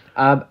 Brilliant.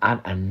 And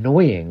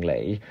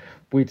annoyingly,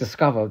 we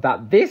discovered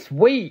that this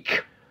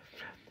week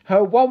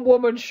her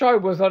one-woman show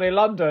was on in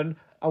London,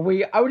 and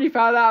we only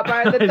found out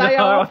about it the day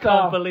after. I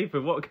can't believe it.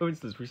 What a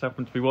coincidence. We just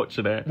happened to be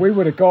watching it. We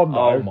would have gone,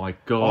 though. Oh, my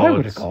God. I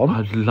would have gone.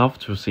 I'd love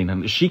to have seen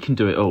her. She can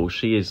do it all.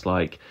 She is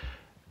like...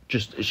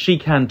 she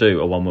can do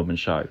a one-woman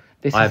show.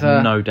 I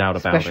have no doubt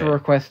about it. Special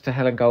request to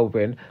Helen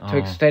Goldwyn to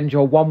extend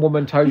your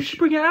one-woman toast. You should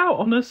bring it out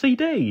on a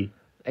CD.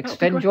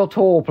 Extend your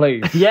tour,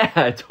 please.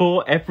 Yeah,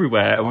 tour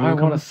everywhere, and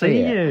we want to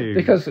see you.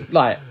 Because,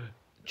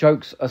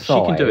 jokes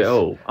aside, she can do it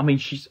all. I mean,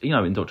 she's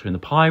in Doctor and the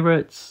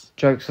Pirates.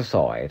 Jokes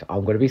aside,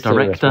 I'm going to be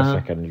serious for a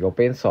second. You're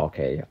being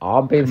sarky.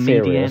 I'm being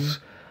serious.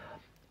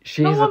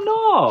 I'm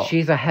not.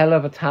 She's a hell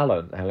of a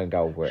talent, Helen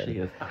Goldwyn. She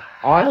is a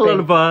hell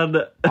of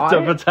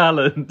a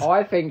talent.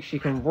 I think she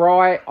can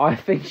write. I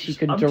think she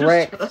can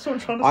direct. That's what I'm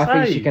trying to say.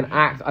 I think she can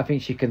act. I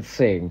think she can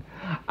sing.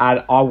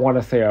 And I want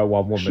to see her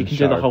one-woman show. She can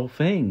do the whole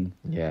thing.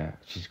 Yeah,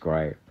 she's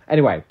great.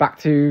 Anyway, back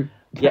to...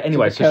 so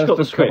she's got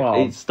the script.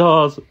 It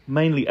stars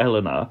mainly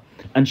Eleanor,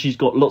 and she's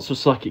got lots of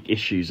psychic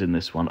issues in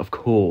this one, of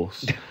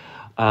course.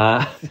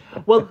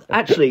 Well,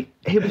 actually,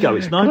 here we go.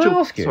 It's Nigel. Can I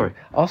ask you, sorry.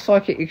 Are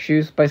psychic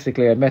issues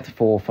basically a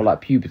metaphor for,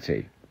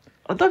 puberty?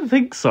 I don't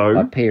think so.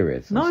 Like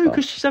periods? No,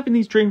 because she's having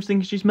these dreams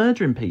thinking she's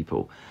murdering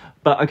people.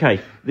 But,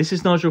 okay, this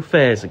is Nigel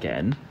Fairs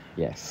again.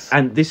 Yes.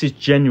 And this is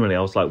genuinely, I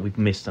was like, we've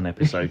missed an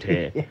episode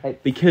here. Yes.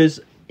 Because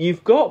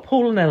you've got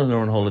Paul and Eleanor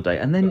on holiday,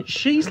 and then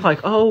she's like,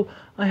 oh,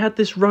 I had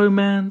this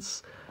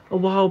romance a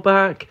while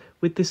back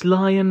with this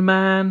lion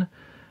man.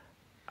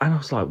 And I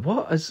was like,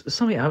 what? Has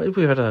something happened?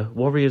 We had a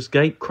Warriors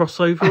Gate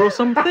crossover or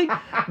something?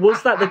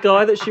 Was that the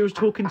guy that she was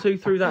talking to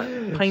through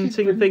that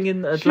painting thing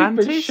in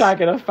Atlantis? She's been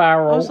shagging a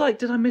Farrell. I was like,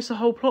 did I miss a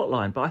whole plot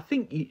line? But I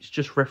think it's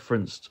just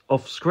referenced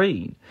off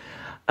screen.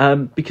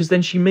 Because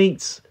then she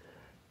meets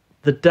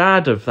the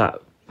dad of that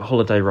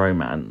holiday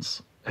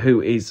romance,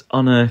 who is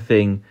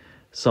unearthing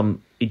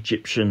some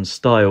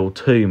Egyptian-style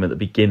tomb at the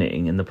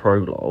beginning in the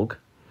prologue.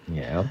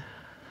 Yeah.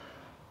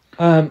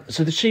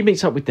 So she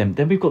meets up with them.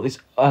 Then we've got this...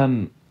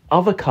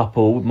 other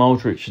couple,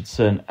 Miles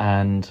Richardson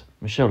and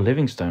Michelle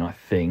Livingstone, I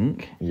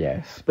think.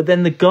 Yes. But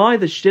then the guy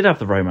that she did have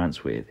the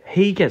romance with,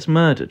 he gets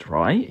murdered,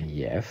 right?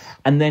 Yes.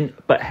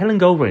 But Helen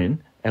Goldwyn,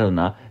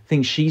 Eleanor,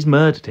 thinks she's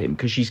murdered him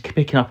because she's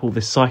picking up all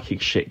this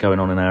psychic shit going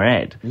on in her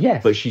head.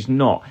 Yes. But she's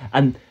not.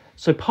 And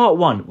so part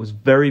one was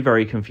very,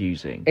 very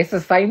confusing. It's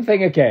the same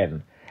thing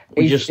again.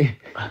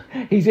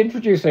 He's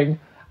introducing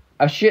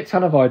a shit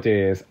ton of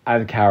ideas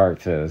and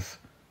characters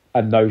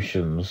and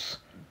notions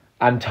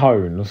and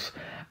tones,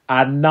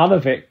 and none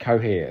of it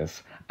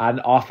coheres. And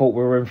I thought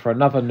we were in for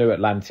another New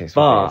Atlantis.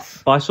 But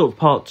by sort of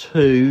part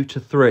 2 to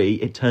 3,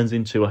 it turns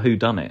into a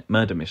whodunit,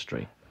 murder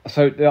mystery.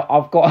 So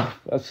I've got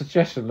a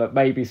suggestion that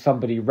maybe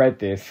somebody read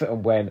this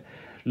and went,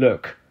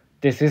 look,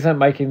 this isn't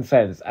making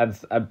sense,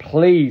 and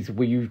please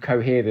will you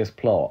cohere this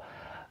plot.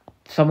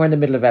 Somewhere in the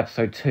middle of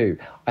episode 2,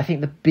 I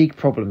think the big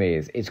problem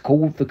is it's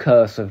called The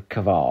Curse of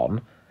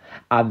Kavan,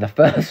 and the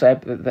first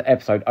the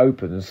episode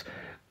opens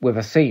with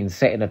a scene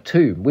set in a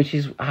tomb, which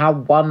is how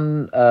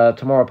one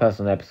Tomorrow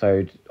Person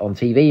episode on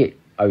TV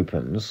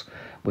opens,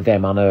 with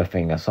them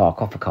unearthing a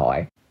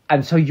sarcophagi.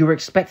 And so you're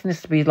expecting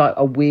this to be like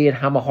a weird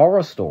Hammer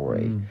horror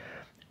story.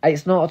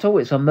 It's not at all.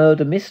 It's a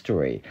murder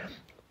mystery.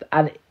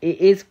 And it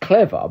is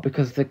clever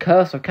because the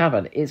Curse of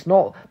Cavern, it's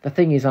not the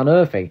thing he's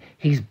unearthing.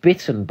 He's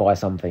bitten by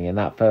something in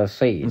that first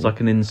scene. It's like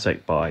an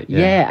insect bite.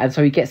 Yeah, and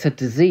so he gets a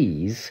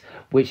disease,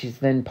 which is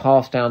then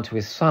passed down to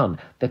his son.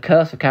 The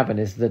Curse of Cavern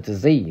is the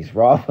disease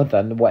rather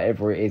than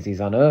whatever it is he's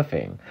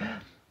unearthing.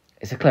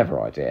 It's a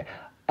clever idea.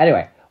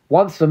 Anyway,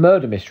 once the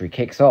murder mystery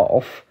kicks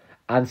off,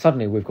 and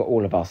suddenly we've got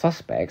all of our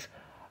suspects,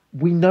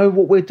 we know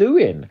what we're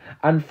doing.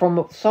 And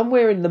from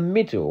somewhere in the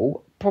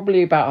middle,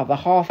 probably about at the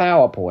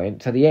half-hour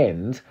point to the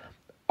end,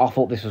 I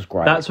thought this was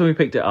great. That's when we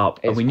picked it up,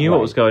 and we knew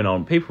what was going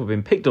on. People have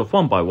been picked off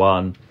one by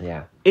one.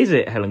 Yeah. Is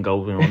it Helen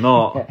Goldwyn or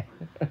not?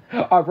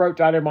 I wrote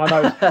down in my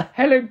notes,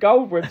 Helen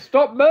Goldwyn,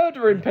 stop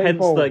murdering people. Hence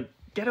the,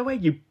 get away,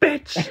 you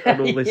bitch,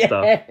 and all this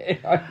stuff.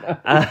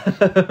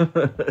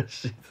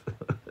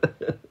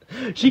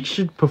 She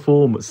should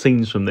perform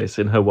scenes from this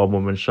in her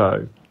one-woman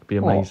show. It'd be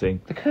amazing.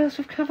 What? The Curse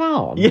of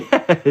Cavern?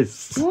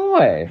 Yes.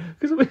 Why?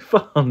 Because it'd be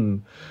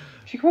fun.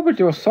 She could probably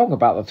do a song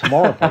about the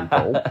Tomorrow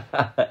People.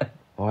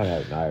 I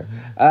don't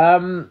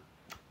know.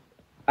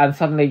 And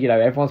suddenly,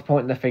 everyone's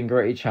pointing the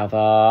finger at each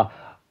other.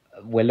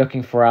 We're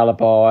looking for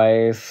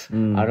alibis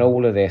and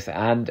all of this.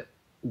 And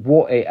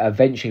what it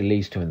eventually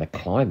leads to in the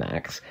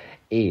climax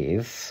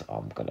is...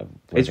 I'm going to...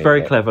 It's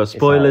very clever.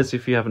 Spoilers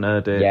if you haven't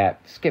heard it. Yeah.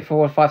 Skip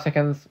forward 5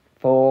 seconds.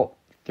 4,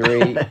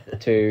 3,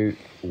 2,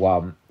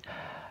 1.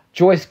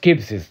 Joyce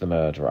Gibbs is the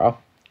murderer.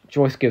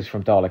 Joyce Gibbs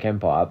from Dalek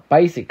Empire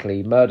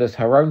basically murders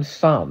her own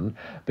son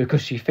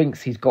because she thinks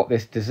he's got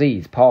this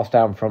disease passed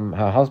down from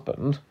her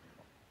husband.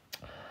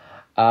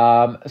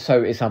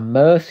 So it's a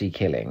mercy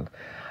killing.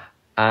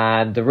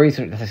 And the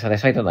reason, they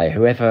say, don't they,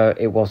 whoever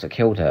it was that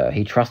killed her,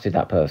 he trusted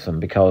that person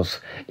because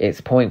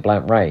it's point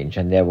blank range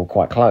and they were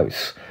quite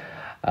close.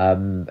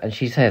 And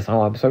she says,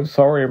 "Oh, I'm so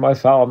sorry, my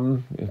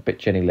son," a bit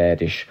Jenny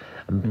Lairdish,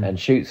 and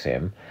shoots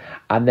him.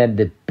 And then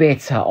the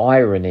bitter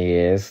irony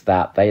is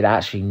that they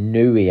actually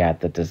knew he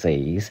had the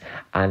disease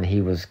and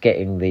he was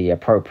getting the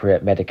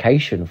appropriate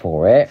medication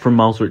for it. From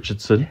Miles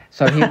Richardson.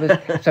 So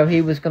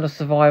he was going to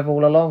survive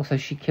all along. So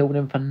she killed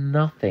him for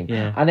nothing.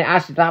 Yeah. And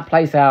that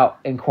plays out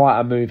in quite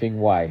a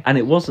moving way. And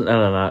it wasn't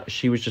Eleanor.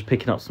 She was just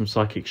picking up some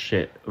psychic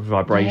shit,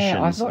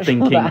 vibrations, I'm not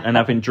thinking sure that... and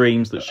having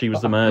dreams that she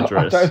was the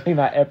murderess. I don't think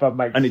that ever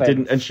makes sense. And it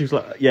didn't. And she was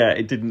like, "Yeah,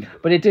 it didn't."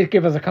 But it did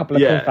give us a couple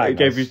of cliffhangers. It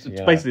gave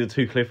you basically the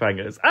 2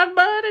 cliffhangers. I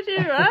murdered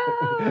you.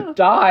 Ah!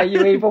 Die,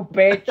 you evil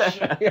bitch.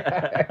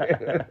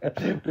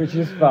 Which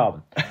is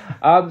fun.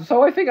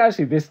 So I think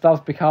actually this does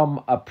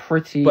become a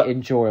pretty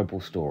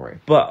enjoyable story.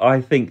 But I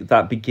think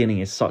that beginning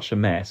is such a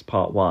mess,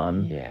 part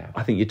 1. Yeah.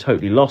 I think you're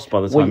totally lost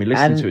by the time you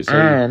listen to it. So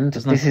and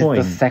there's no this point.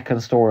 is the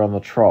second story on the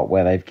trot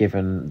where they've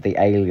given the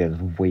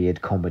aliens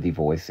weird comedy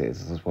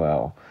voices as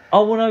well.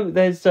 Oh, well, no,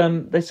 there's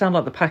they sound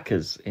like the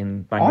Packers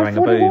in Bang Bang a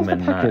thought it Boom. was the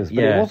And Packers, but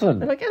yeah. it wasn't.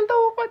 They're like,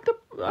 "Hello,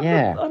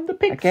 I'm the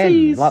Pixies."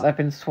 Again, like they've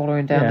been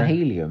swallowing down the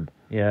helium.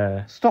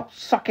 Yeah. Stop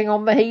sucking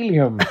on the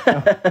helium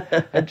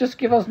and just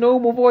give us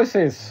normal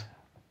voices.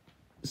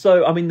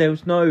 So, I mean,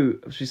 there's no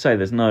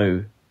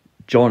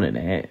John in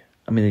it.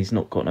 I mean, he's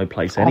not got no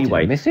place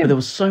anyway. Miss him. But there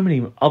was so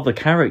many other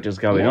characters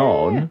going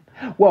on.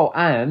 Well,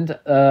 and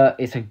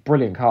it's a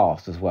brilliant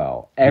cast as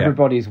well.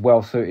 Everybody's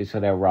well suited to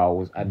their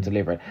roles and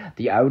delivering.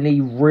 The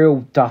only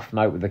real duff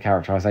note with the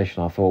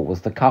characterisation I thought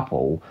was the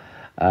couple,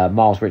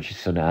 Miles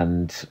Richardson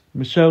and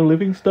Michelle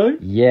Livingstone.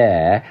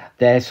 Yeah,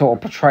 they're sort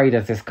of portrayed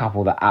as this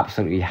couple that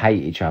absolutely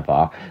hate each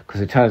other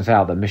because it turns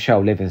out that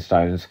Michelle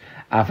Livingstone's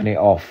having it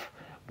off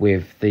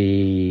with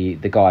the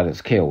guy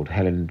that's killed,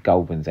 Helen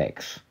Goldwyn's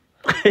ex.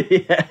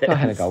 Yes. Not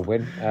Helen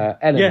Goldwyn,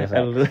 Eleanor's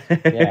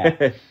ex.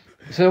 Yeah.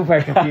 It's all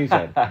very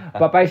confusing.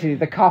 But basically,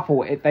 the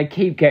couple, they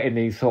keep getting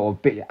these sort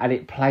of bit, and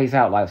it plays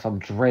out like some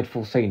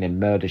dreadful scene in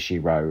Murder, She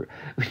Wrote,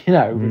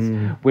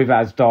 with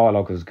as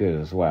dialogue as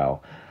good as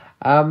well.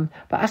 But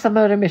as a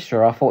murder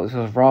mystery, I thought this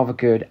was rather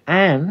good,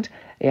 and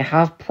it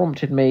has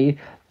prompted me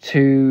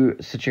to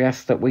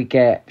suggest that we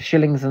get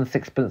Shillings and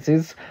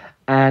Sixpences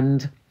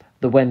and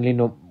the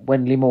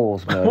Wenley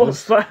Moores murders.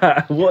 What's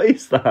that? What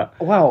is that?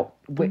 Well,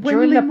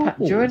 during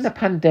the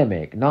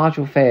pandemic,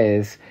 Nigel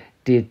Fairs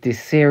did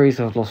this series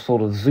of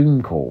sort of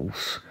Zoom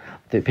calls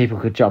that people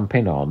could jump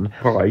in on.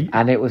 Right.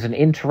 And it was an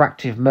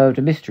interactive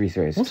murder mystery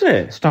series. Was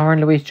it?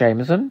 Starring Louise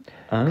Jameson,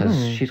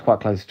 because she's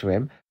quite close to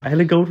him.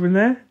 Helen Goldwyn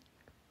there?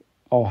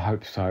 Oh, I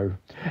hope so.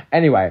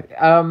 Anyway,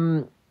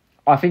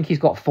 I think he's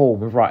got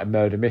form with writing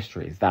murder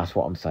mysteries. That's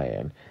what I'm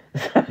saying.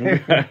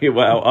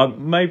 Well,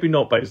 maybe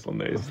not based on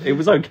this. It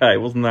was okay.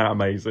 It wasn't that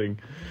amazing.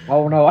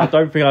 Oh, no. I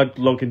don't think I'd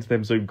log into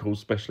them Zoom calls,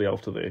 especially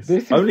after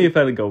this. Only if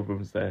Helen Goldwyn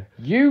was there.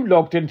 You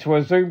logged into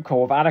a Zoom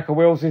call of Annika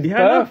Wills' birthday.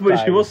 No,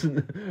 but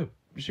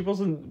she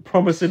wasn't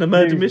promising a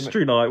murder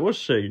mystery night, was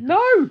she?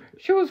 No,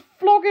 she was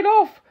flogging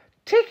off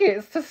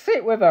tickets to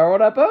sit with her on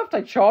her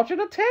birthday, charging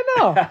a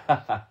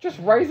tenner. Just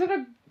raising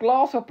a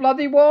glass of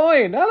bloody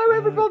wine. Hello,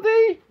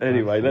 everybody.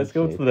 Anyway, let's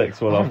go on to the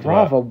next one after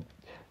that.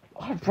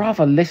 I'd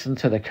rather listen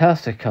to the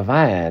Curse of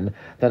Cavan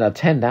than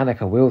attend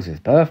Annika Wills'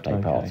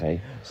 birthday party.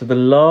 So the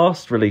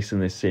last release in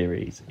this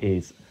series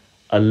is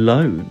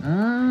Alone.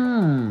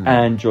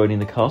 And joining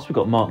the cast, we've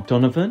got Mark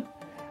Donovan.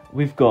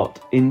 We've got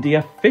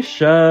India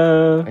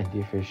Fisher.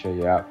 India Fisher,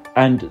 yeah.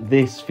 And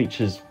this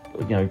features,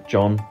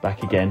 John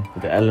back again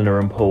with Eleanor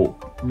and Paul.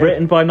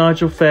 Written by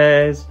Nigel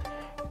Fairs.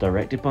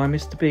 Directed by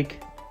Mr.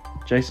 Big,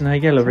 Jason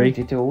Haig-Ellery. He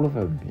did do all of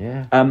them,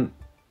 yeah.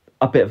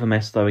 A bit of a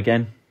mess, though,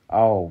 again.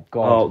 Oh,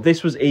 God. Oh,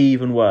 this was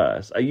even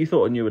worse. You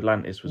thought New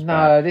Atlantis was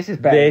bad. No, this is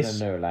better than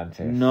New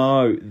Atlantis.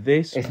 No,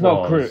 it's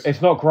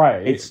not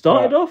great. It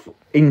started off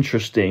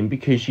interesting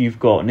because you've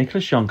got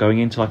Nicholas Young going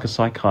into like a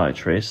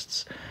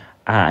psychiatrist's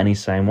and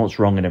he's saying what's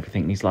wrong and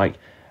everything. And he's like,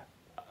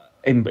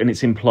 and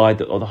it's implied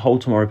that the whole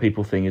Tomorrow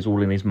People thing is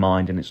all in his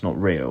mind and it's not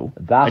real.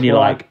 And you're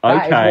like,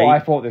 okay, I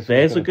thought this was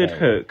there's a good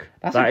hook.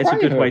 That is a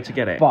good way to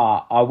get it.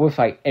 But I will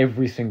say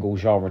every single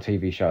genre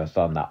TV show has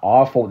done that.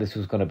 I thought this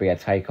was going to be a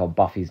take on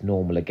Buffy's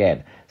Normal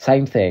again.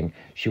 Same thing.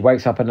 She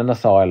wakes up in an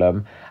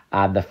asylum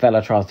and the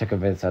fella tries to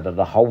convince her that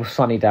the whole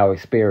Sunnydale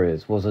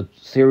experience was a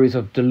series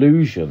of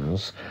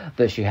delusions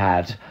that she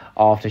had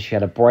after she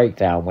had a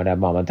breakdown when her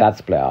mum and dad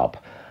split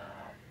up.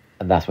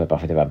 And that's where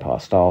Buffy the Vampire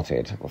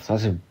started. So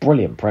that's a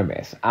brilliant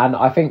premise. And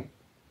I think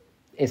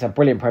it's a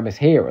brilliant premise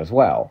here as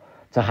well,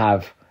 to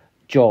have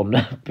John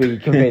be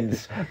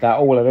convinced that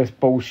all of this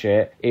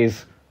bullshit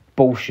is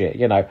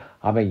bullshit.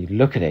 I mean,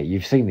 look at it.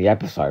 You've seen the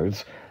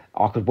episodes.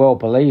 I could well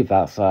believe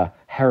that's a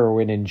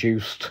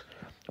heroin-induced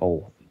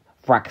or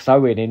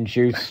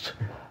Fraxoin-induced,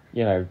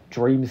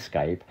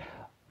 dreamscape.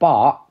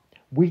 But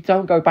we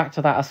don't go back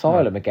to that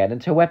asylum again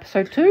until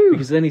episode 2.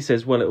 Because then he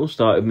says, well, it all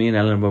started, me and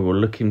Ellen were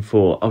looking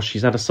for,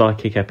 she's had a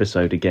psychic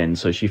episode again,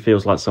 so she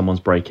feels like someone's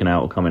breaking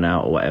out or coming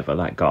out or whatever,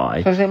 that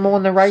guy. So is it more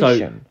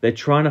narration? So they're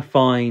trying to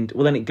find,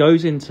 well, then it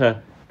goes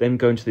into them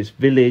going to this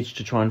village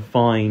to try and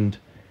find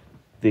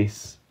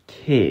this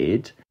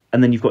kid,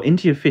 and then you've got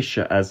India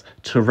Fisher as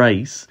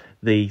Therese,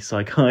 the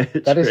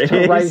psychiatrist. That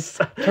is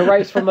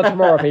Therese from the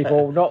Tomorrow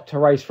People, not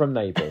Therese from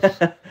Neighbours.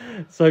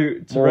 So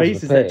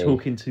Therese is there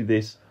talking to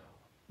this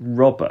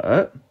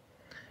Robert.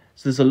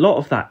 So there's a lot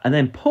of that. And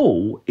then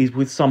Paul is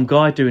with some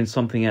guy doing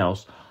something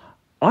else.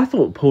 I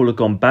thought Paul had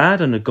gone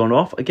bad and had gone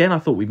off. Again, I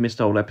thought we'd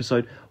missed a whole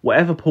episode.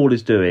 Whatever Paul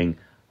is doing,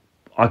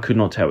 I could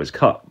not tell. It's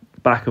cut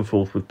back and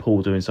forth with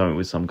Paul doing something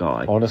with some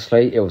guy.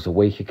 Honestly, it was a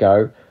week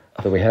ago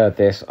that we heard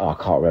this. I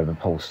can't remember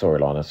Paul's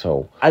storyline at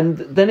all. And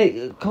then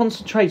it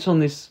concentrates on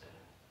this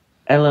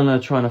Eleanor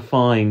trying to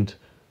find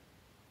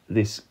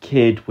this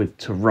kid with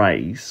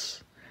Therese.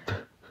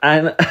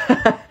 And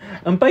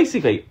and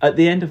basically, at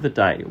the end of the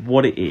day,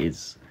 what it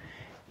is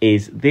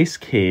this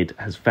kid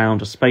has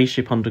found a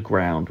spaceship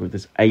underground with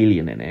this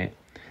alien in it.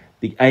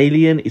 The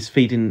alien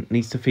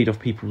needs to feed off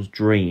people's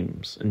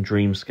dreams and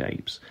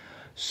dreamscapes.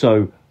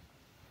 So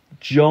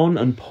John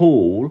and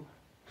Paul,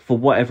 for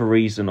whatever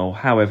reason or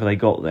however they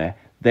got there,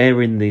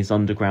 they're in these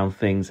underground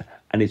things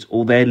and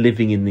they're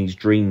living in these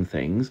dream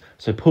things.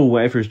 So Paul,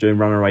 whatever he's doing,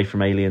 running away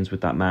from aliens with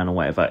that man or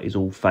whatever, is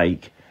all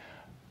fake.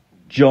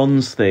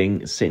 John's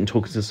thing, sitting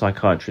talking to the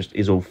psychiatrist,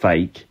 is all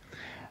fake.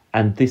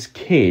 And this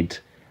kid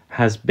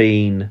has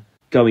been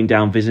going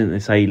down, visiting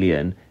this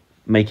alien,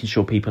 making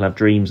sure people have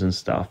dreams and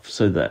stuff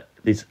so that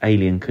this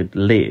alien could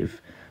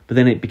live. But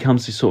then it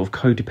becomes this sort of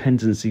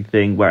codependency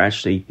thing where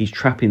actually he's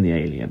trapping the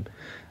alien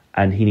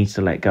and he needs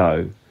to let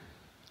go.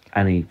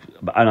 And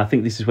I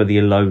think this is where the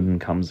alone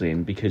comes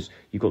in, because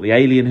you've got the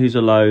alien who's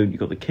alone,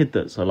 you've got the kid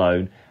that's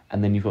alone,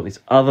 and then you've got this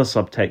other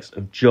subtext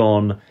of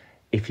John,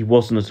 if he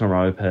wasn't a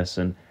Tomorrow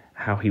person,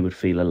 how he would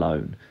feel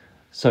alone.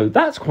 So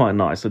that's quite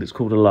nice that it's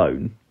called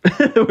Alone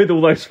with all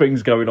those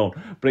things going on,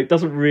 but it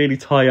doesn't really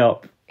tie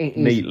up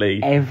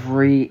neatly.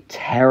 Every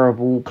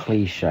terrible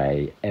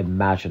cliche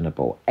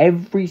imaginable.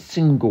 Every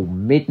single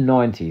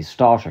mid-90s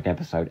Star Trek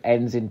episode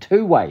ends in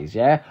 2 ways,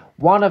 yeah?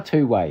 One of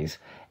 2 ways.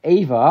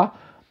 Either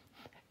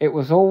it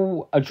was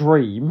all a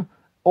dream,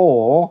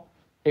 or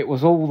it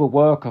was all the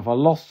work of a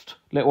lost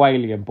little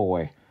alien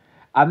boy.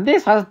 And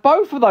this has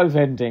both of those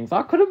endings.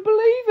 I couldn't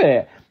believe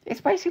it. It's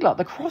basically like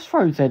the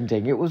Crossroads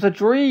ending. It was a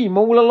dream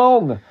all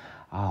along.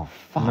 Oh,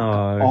 fuck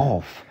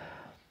off.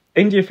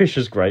 India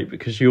Fisher's great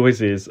because she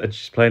always is, and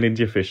she's playing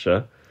India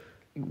Fisher.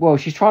 Well,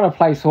 she's trying to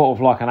play sort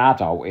of like an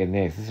adult in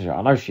this.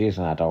 I know she is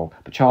an adult,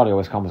 but Charlie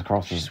always comes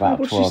across as about 12.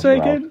 What did she say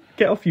again?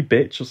 Get off, you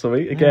bitch, or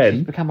something again.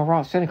 She's become a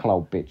right cynical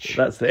old bitch.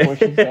 That's it. What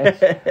she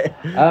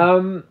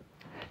says.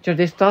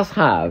 This does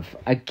have,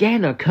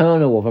 again, a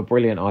kernel of a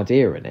brilliant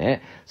idea in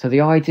it. So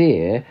the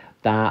idea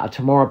that a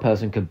Tomorrow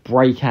person could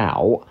break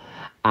out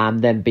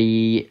and then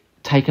be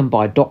taken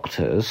by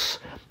doctors,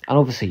 and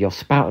obviously you're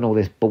spouting all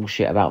this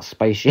bullshit about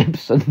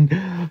spaceships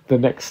and the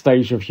next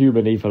stage of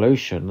human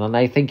evolution, and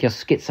they think you're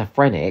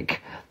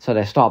schizophrenic, so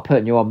they start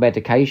putting you on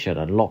medication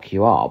and lock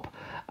you up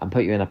and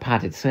put you in a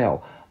padded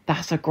cell.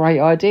 that's a great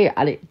idea,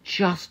 and it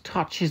just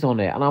touches on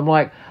it, and I'm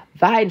like,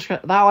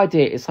 that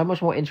idea is so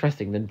much more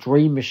interesting than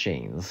Dream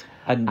Machines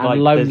and like,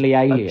 Lonely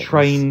there's Aliens. a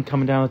train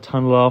coming down a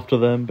tunnel after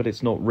them, but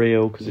it's not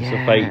real because it's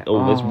a fake.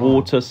 Or there's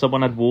water.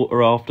 Someone had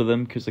water after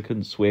them because they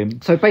couldn't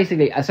swim. So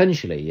basically,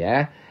 essentially,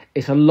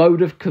 it's a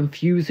load of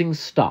confusing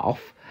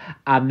stuff,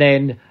 and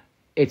then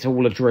it's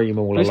all a dream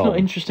all along. It's not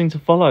interesting to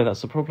follow.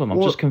 That's the problem.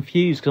 I'm just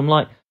confused because I'm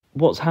like,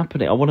 what's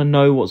happening? I want to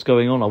know what's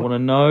going on. I want to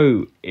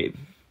know if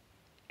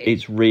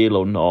it's real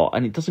or not,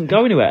 and it doesn't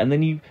go anywhere. And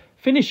then you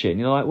finish it, and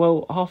you're like,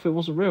 well, half of it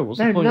wasn't real. What's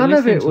the point none of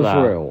of it was that?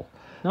 real.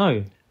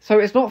 No. So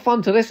it's not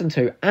fun to listen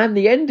to, and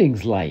the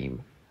ending's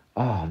lame.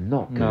 Oh,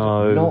 not good.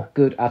 No. Not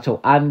good at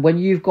all. And when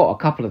you've got a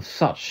couple of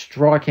such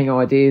striking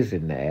ideas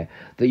in there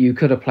that you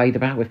could have played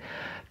about with,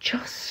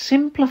 just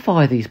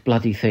simplify these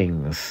bloody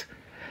things.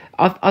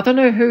 I don't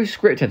know who's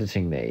script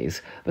editing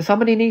these, but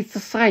somebody needs to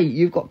say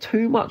you've got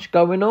too much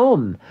going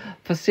on.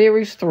 For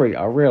Series 3,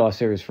 I realise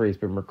Series 3 has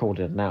been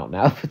recorded and out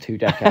now for 2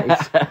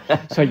 decades,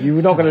 so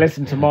you're not going to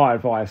listen to my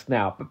advice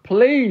now. But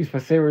please, for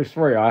Series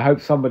 3, I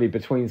hope somebody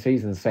between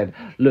seasons said,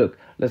 look,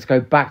 let's go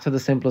back to the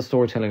simpler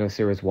storytelling of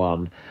Series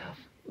 1.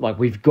 Like,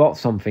 we've got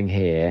something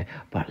here,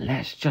 but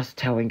let's just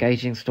tell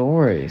engaging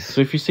stories.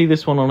 So if you see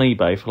this one on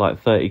eBay for like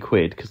 30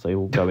 quid, because they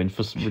all go in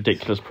for some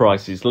ridiculous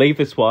prices, leave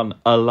this one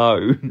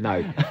alone.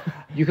 No.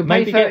 You can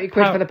pay 30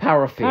 quid for the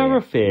Power of Fear. Power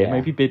of Fear, Yeah.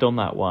 maybe bid on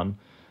that one.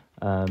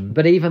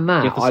 But even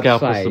that, Give the I'd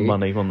scalper say some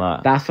money on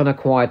that. That's an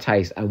acquired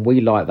taste, and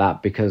we like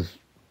that because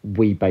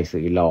we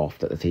basically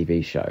laughed at the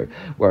TV show.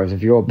 Whereas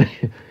if you're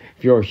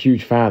a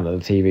huge fan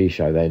of the TV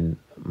show, then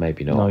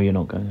maybe not. No, you're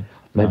not going to.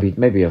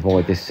 Maybe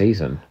avoid this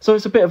season. So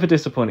it's a bit of a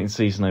disappointing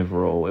season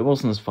overall. It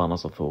wasn't as fun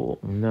as I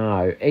thought.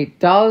 No, it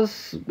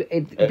does.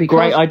 Because,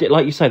 great idea,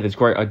 like you say. There's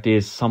great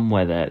ideas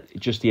somewhere there.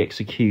 Just the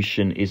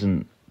execution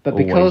isn't. But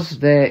because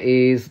there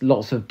is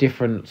lots of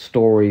different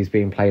stories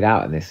being played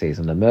out in this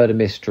season, the murder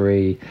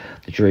mystery,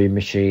 the dream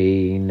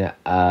machine,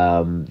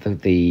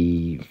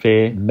 the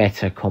Fear,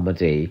 meta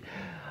comedy,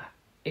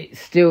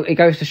 it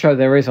goes to show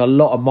there is a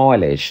lot of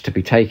mileage to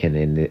be taken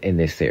in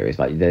this series.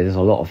 Like, there's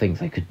a lot of things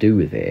they could do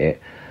with it.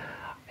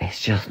 It's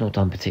just not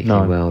done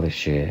particularly well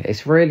this year.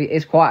 It's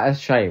quite a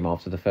shame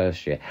after the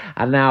first year.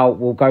 And now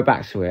we'll go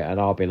back to it and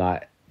I'll be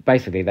like,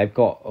 basically, they've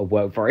got to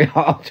work very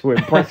hard to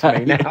impress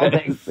me now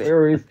next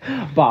series.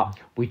 But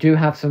we do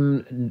have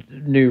some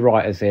new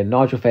writers in.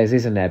 Nigel Fez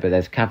is in there, but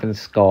there's Kevin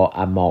Scott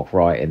and Mark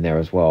Wright in there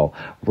as well,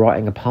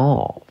 writing a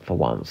part for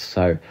once.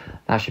 So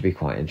that should be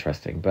quite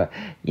interesting. But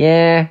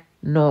yeah,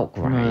 not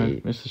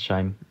great. No, it's a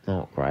shame.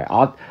 Not great.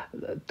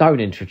 Don't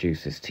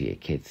introduce this to your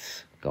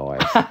kids,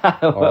 guys.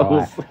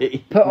 We'll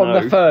see. Put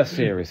on the first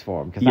series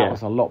for them, because that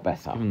was a lot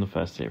better. Even the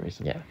first series.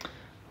 Yeah.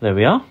 There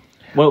we are.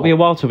 Well, it'll be a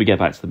while till we get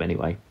back to them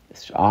anyway.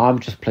 I'm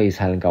just pleased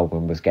Helen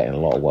Goldwyn was getting a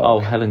lot of work. Oh,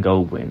 Helen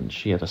Goldwyn.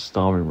 She had a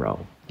starring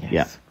role.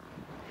 Yes.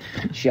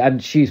 Yeah.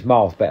 She's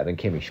miles better than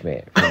Kimmy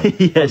Schmidt from,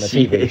 Yeah, from the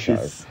she TV is.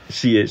 show.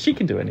 She is. She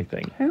can do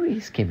anything. Who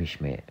is Kimmy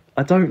Schmidt?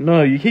 I don't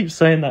know. You keep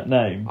saying that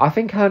name. I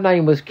think her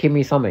name was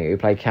Kimmy something, who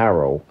played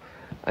Carol.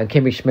 And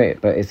Kimmy Schmidt,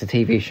 but it's a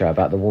TV show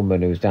about the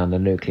woman who's down the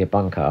nuclear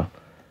bunker.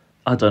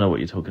 I don't know what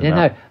you're talking Yeah,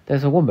 about. no,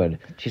 there's a woman.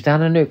 She's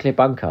down a nuclear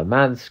bunker.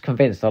 Man's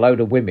convinced a load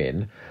of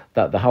women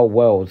that the whole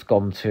world's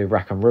gone to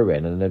rack and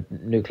ruin and the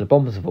nuclear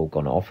bombs have all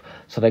gone off.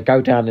 So they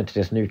go down into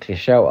this nuclear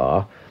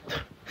shelter,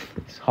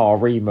 this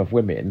harem of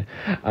women,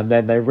 and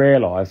then they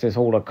realise it's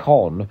all a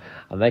con,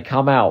 and they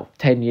come out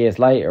 10 years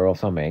later or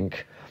something,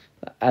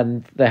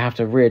 and they have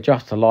to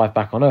readjust to life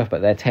back on Earth,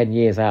 but they're 10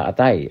 years out of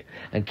date.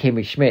 And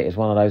Kimmy Schmidt is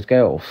one of those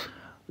girls.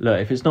 Look,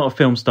 if it's not a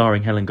film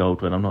starring Helen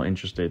Goldwyn, I'm not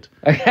interested.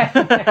 Has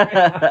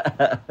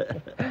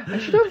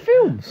she done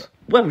films?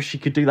 Well, she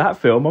could do that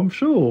film, I'm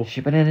sure. Has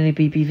she been in any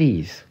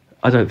BBVs?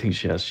 I don't think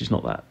she has. She's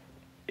not that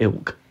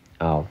ilk.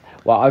 Oh,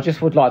 well, I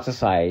just would like to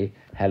say,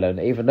 Helen,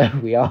 even though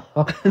we are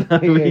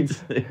being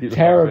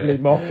terribly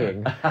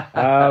mocking,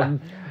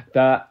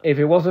 that if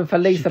it wasn't for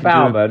Lisa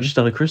Bauman... She's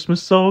done a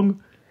Christmas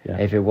song. Yeah.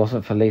 If it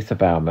wasn't for Lisa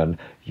Bauman,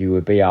 you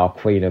would be our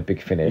queen of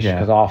Big Finish,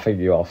 because I think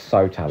you are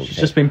so talented. She's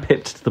just been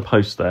pipped to the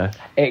post there.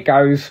 It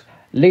goes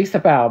Lisa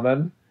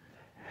Bauman,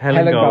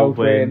 Helen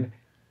Goldwyn,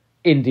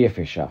 India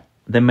Fisher.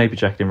 Then maybe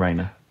Jacqueline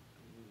Rayner.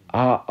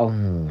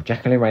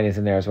 Jacqueline Rayner's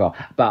in there as well.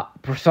 But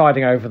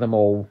presiding over them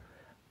all,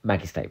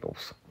 Maggie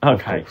Stables.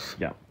 Okay,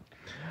 yeah.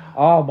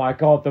 Oh my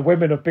God, the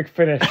women of Big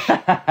Finish.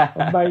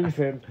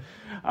 Amazing.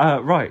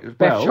 Right,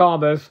 Beth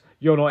Chalmers,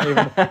 you're not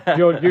even,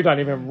 you don't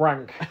even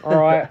rank,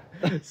 all right?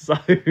 So,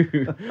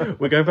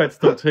 we're going back to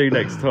Doctor Who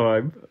next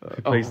time.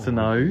 You're pleased to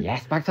know.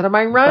 Yes, back to the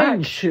main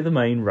range. Back to the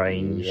main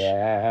range.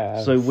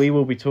 Yes. So we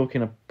will be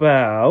talking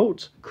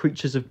about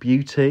Creatures of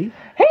Beauty.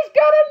 He's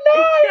got a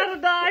knife! He's got a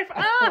knife!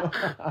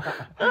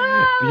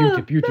 Ah!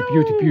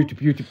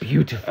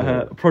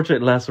 Beautiful.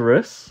 Project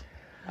Lazarus.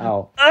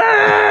 Oh.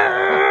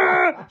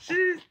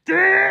 She's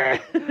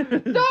dead!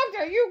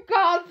 Doctor, you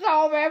can't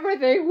solve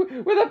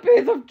everything with a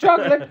piece of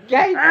chocolate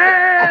cake.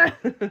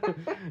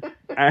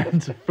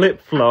 And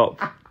Flip Flop.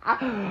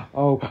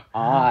 Oh,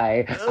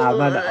 I am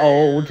an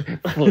old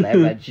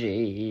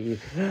Flemmergy.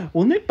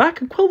 We'll nip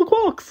back and quell the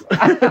quarks.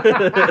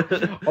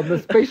 On the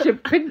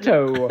Spaceship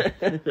Pinto.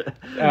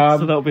 So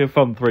that'll be a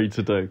fun 3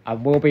 to do.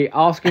 And we'll be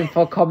asking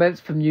for comments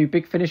from you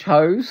Big Finish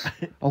hoes.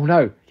 Oh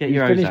no, Get you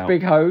your hose Finish out.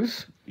 Big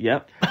Hose.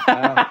 Yep.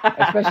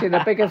 Especially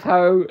the biggest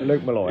hoe,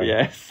 Luke Malloy.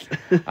 Yes.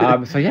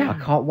 So yeah, I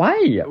can't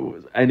wait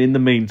And in the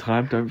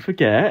meantime, don't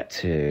forget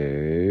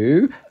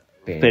to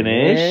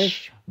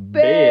finish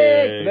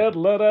big.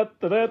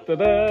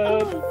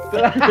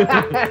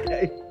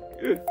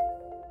 big.